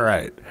it. All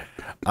right.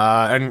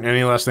 And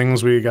any last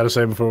things we got to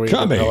say before we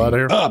get the hell out of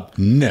here?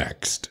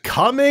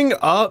 Coming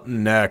up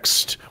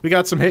next, we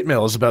got some hate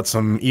mails about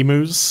some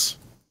emus.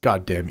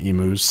 Goddamn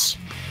emus.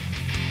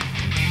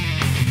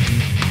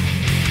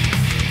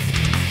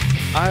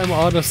 I'm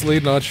honestly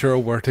not sure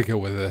where to go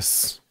with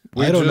this.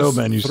 I don't know,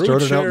 man. You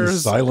started out in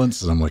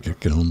silence, and I'm like, it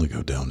can only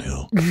go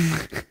downhill.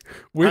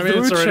 We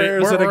threw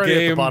chairs at a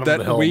game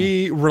that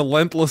we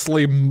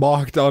relentlessly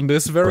mocked on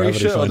this very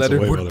show that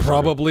it would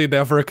probably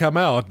never come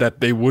out, that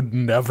they would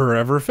never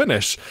ever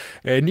finish.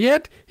 And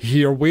yet,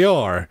 here we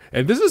are.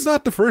 And this is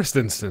not the first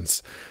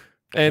instance.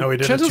 And we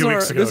did it 2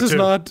 weeks ago, this is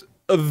not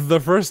the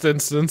first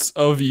instance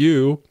of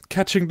you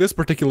catching this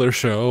particular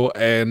show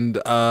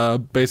and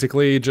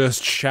basically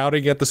just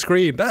shouting at the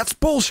screen, that's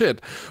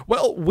bullshit.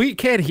 Well, we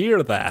can't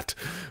hear that.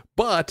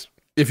 But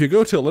if you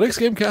go to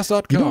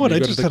linuxgamecast.com, you know what? I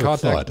go just to the had a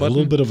contact thought, button. a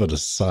little bit of an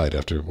aside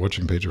after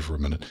watching Pager for a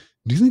minute.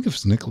 Do you think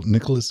if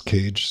Nicolas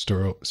Cage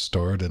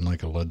starred in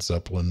like a Led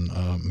Zeppelin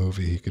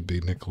movie, he could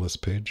be Nicolas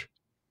Cage?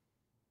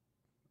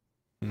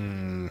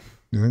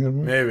 You think that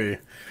maybe.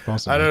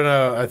 Possibly. I don't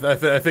know.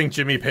 I think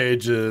Jimmy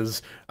Page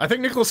is. I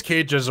think Nicolas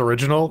Cage is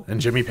original,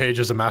 and Jimmy Page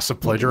is a massive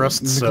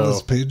plagiarist.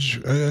 Nicolas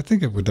Cage, I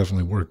think it would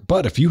definitely work.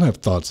 But if you have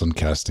thoughts on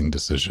casting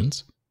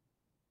decisions,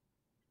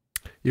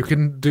 you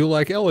can do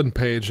like Ellen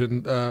Page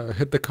and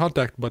hit the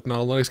contact button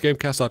on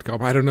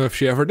linuxgamecast.com. I don't know if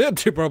she ever did.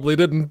 She probably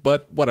didn't,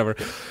 but whatever.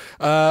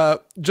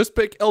 Just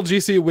pick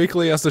LGC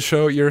Weekly as the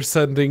show you're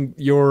sending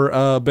your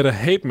bit of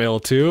hate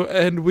mail to,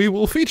 and we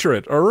will feature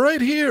it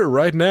right here,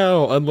 right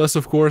now, unless,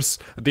 of course,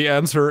 the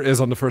answer is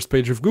on the first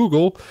page of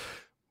Google.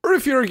 Or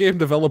if you're a game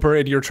developer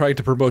and you're trying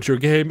to promote your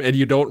game and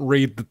you don't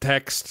read the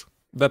text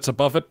that's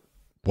above it,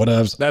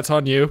 whatevs. That's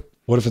on you.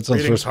 What if it's on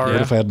the first page?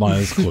 What if I had my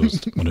eyes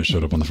closed when it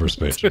showed up on the first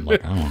page? I'm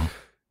like, I don't know.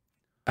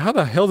 How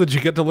the hell did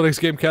you get to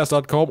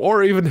linuxgamecast.com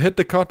or even hit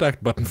the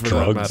contact button for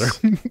that matter?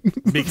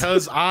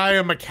 Because I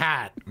am a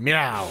cat.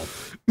 Meow.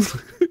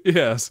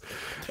 Yes.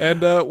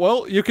 And,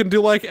 well, you can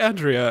do like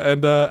Andrea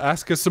and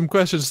ask us some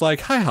questions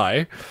like,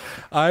 Hi,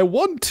 I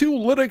want to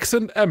Linux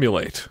and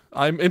emulate.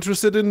 I'm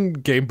interested in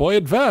Game Boy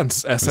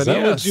Advance,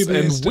 SNES,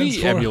 and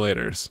Wii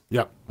emulators.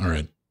 Yep. All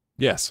right.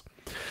 Yes.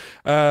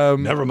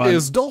 Never mind.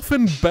 Is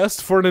Dolphin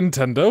best for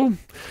Nintendo?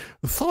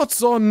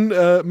 Thoughts on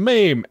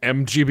MAME,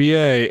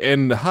 MGBA,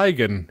 and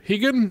Heigen?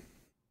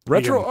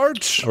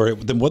 RetroArch? All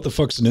right, then what the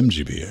fuck's an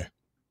MGBA?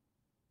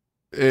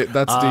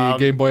 That's the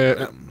Game Boy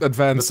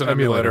Advance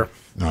emulator.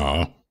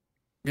 Oh.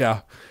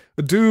 Yeah.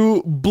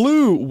 Do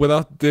Blue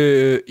without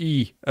the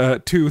E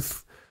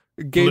tooth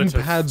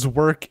gamepads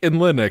work in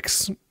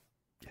Linux?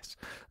 Yes.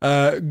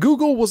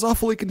 Google was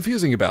awfully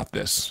confusing about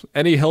this.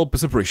 Any help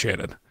is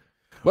appreciated.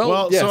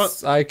 Well, yes,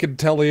 so I can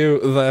tell you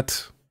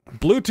that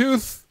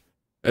Bluetooth,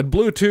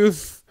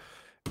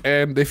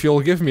 and if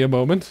you'll give me a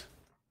moment.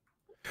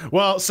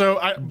 Well, so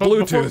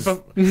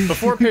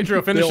before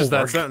Pedro finishes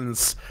that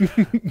sentence,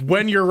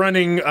 when you're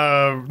running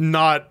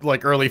not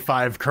like early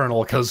 5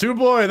 kernel, because oh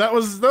boy, that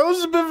was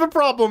a bit of a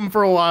problem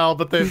for a while,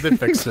 but they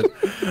fixed it.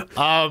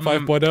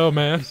 5.0,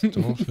 man.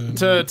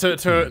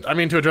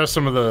 To address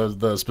some of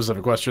the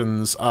specific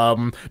questions,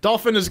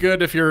 Dolphin is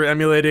good if you're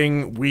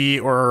emulating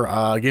Wii or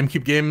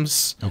GameCube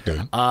games.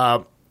 Okay.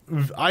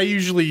 I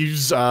usually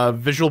use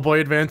Visual Boy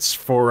Advance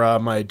for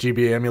my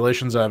GBA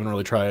emulations. I haven't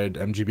really tried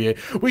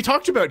MGBA. We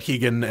talked about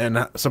Keegan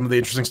and some of the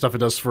interesting stuff it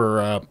does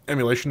for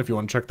emulation. If you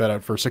want to check that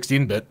out for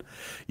 16-bit,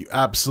 you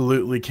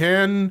absolutely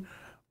can.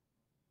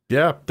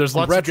 Yeah, there's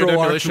lots of good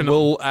emulation.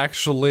 Will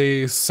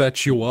actually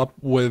set you up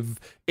with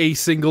a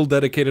single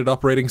dedicated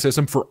operating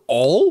system for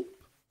all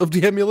of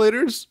the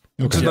emulators.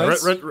 Okay. Yeah,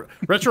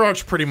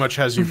 RetroArch pretty much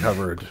has you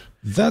covered.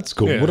 That's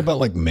cool. Yeah. What about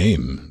like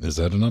MAME? Is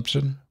that an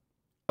option?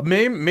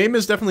 MAME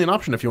is definitely an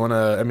option if you want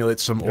to emulate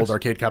some old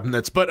arcade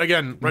cabinets. But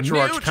again,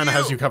 RetroArch kind of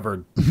has you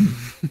covered.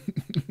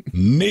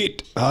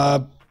 Neat.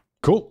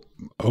 Cool.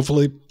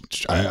 Hopefully,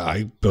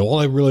 all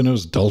I really know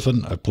is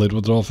Dolphin. I played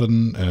with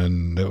Dolphin,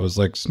 and it was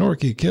like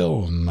Snorky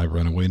kill, and I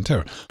ran away in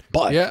terror.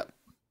 But Yeah.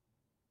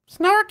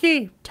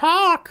 Snarky,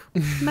 talk,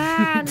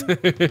 man.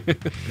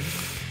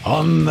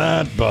 on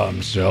that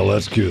bombshell,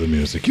 let's cue the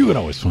music. You can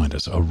always find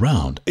us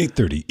around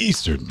 8:30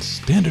 Eastern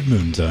Standard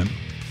Moon Time.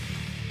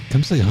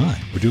 Come say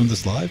hi. We're doing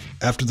this live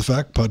after the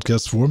fact,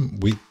 podcast form.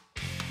 We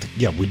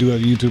do have a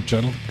YouTube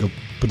channel. Go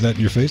put that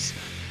in your face.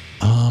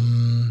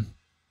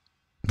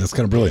 That's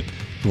kind of brilliant.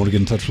 If you want to get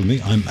in touch with me,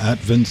 I'm at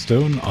Vin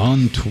Stone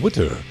on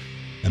Twitter.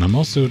 And I'm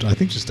also, I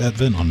think, just at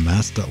Vin on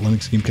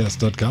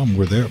mass.linuxgamecast.com.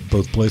 We're there,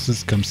 both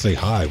places. Come say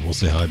hi. We'll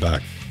say hi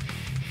back.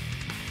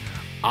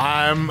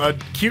 I'm a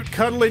cute,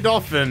 cuddly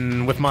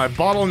dolphin with my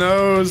bottle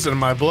nose and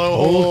my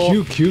blowhole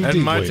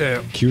and my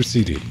tail.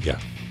 QCD, yeah.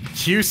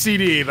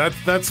 QCD,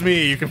 that's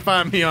me. You can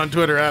find me on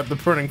Twitter at The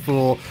Burning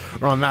Fool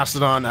or on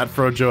Mastodon at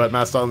Frojo at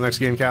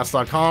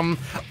mass.linuxgamecast.com.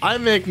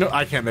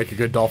 I can't make a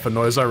good dolphin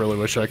noise. I really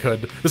wish I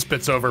could. This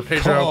bit's over.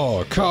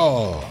 Pedro.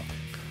 Caw.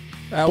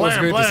 I was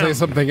going to say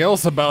something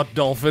else about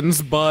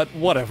dolphins, but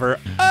whatever.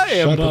 I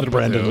am not a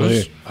Brandon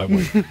Lee.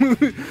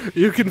 Lee.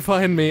 You can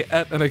find me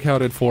at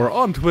Unaccounted For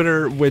on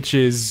Twitter, which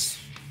is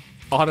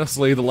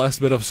honestly the last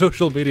bit of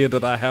social media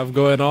that I have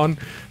going on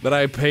that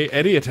I pay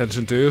any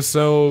attention to.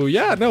 So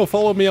yeah, no,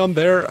 follow me on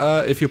there.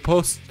 If you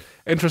post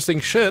interesting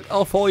shit,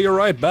 I'll follow you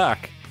right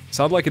back.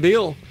 Sound like a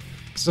deal?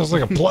 Sounds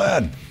like a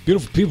plan.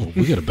 Beautiful people,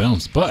 we gotta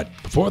bounce. But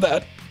before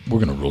that, we're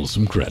gonna roll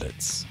some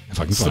credits. If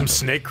I can find Some them.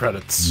 snake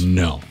credits.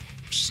 No.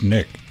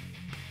 Snick.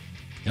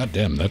 God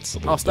damn, that's a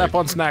little I'll snap big.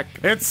 on snack.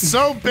 It's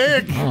so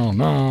big. Oh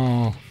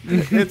no.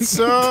 It's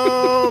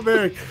so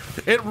big.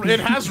 It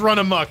has run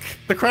amok.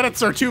 The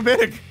credits are too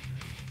big.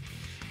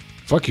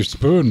 Fuck your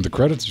spoon, the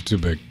credits are too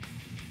big.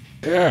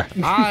 Yeah.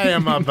 I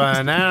am a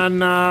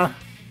banana.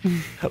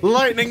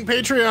 Lightning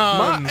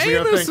Patreon. My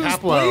anus is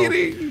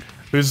bleeding.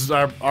 Who's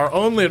our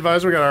only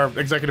advisor. We got our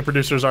executive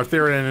producers,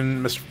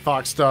 Arthurian, Mr.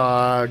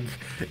 Foxdog,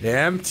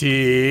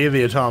 MT,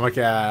 the Atomic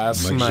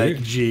Ass,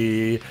 Mike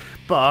G,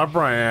 Bob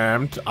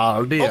Brandt,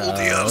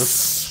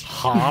 Aldius,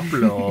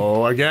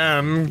 Hoplo.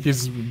 Again,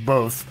 he's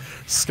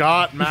both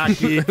Scott,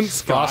 Mackey,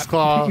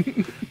 Claw,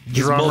 He's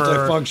drummer.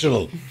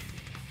 multifunctional.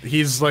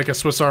 He's like a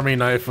Swiss Army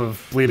knife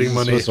of bleeding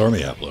money. Swiss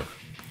Army Appler.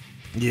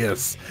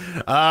 Yes.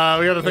 We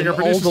gotta thank our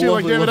producers all the too,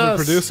 like David S.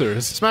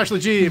 producers. Smashley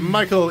G,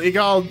 Michael,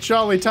 Egal,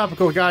 Jolly,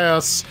 Topical,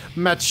 Gaius,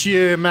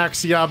 Mathieu,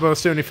 Max, Yabo,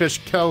 Stony Fish,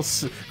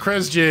 Kels,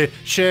 Kresj,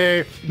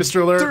 Shay,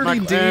 Mr. Alert, Dirty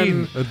Michael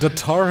Dean, N.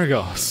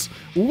 Datargos,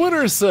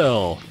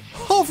 Wintercell,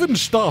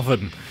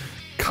 Hoffenstaffen,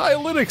 Kai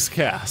Linux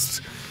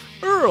Cast,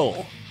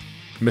 Earl,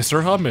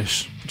 Mr.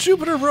 Humish,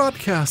 Jupiter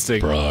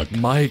Broadcasting, Brock.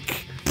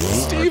 Mike,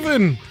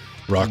 Steven,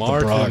 Rock the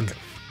Martin, Brock.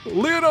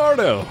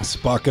 Leonardo,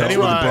 Spock out for the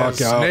Brock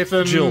Anyways, out.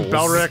 Nathan, Jules.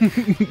 Belric,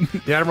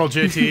 the Admiral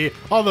JT,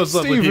 all those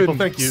lovely Steven, people,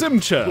 thank you.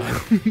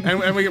 Simcha,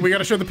 and we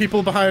gotta show the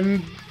people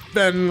behind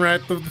Ben, right?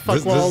 The fuck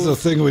This wall. is the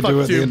thing we fuck do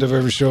at the tube. end of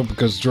every show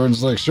because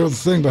Jordan's like, show the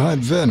thing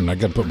behind Vin, and I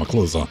gotta put my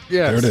clothes on.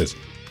 Yes. There it is.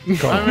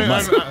 Carl,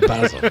 Mike,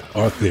 Basil,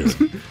 Arthur,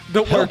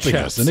 the helping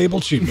chest. us enable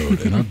cheat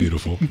mode in our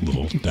beautiful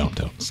little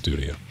downtown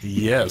studio.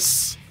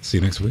 Yes. See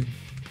you next week.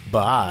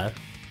 Bye.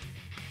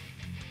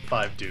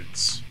 5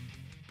 dudes.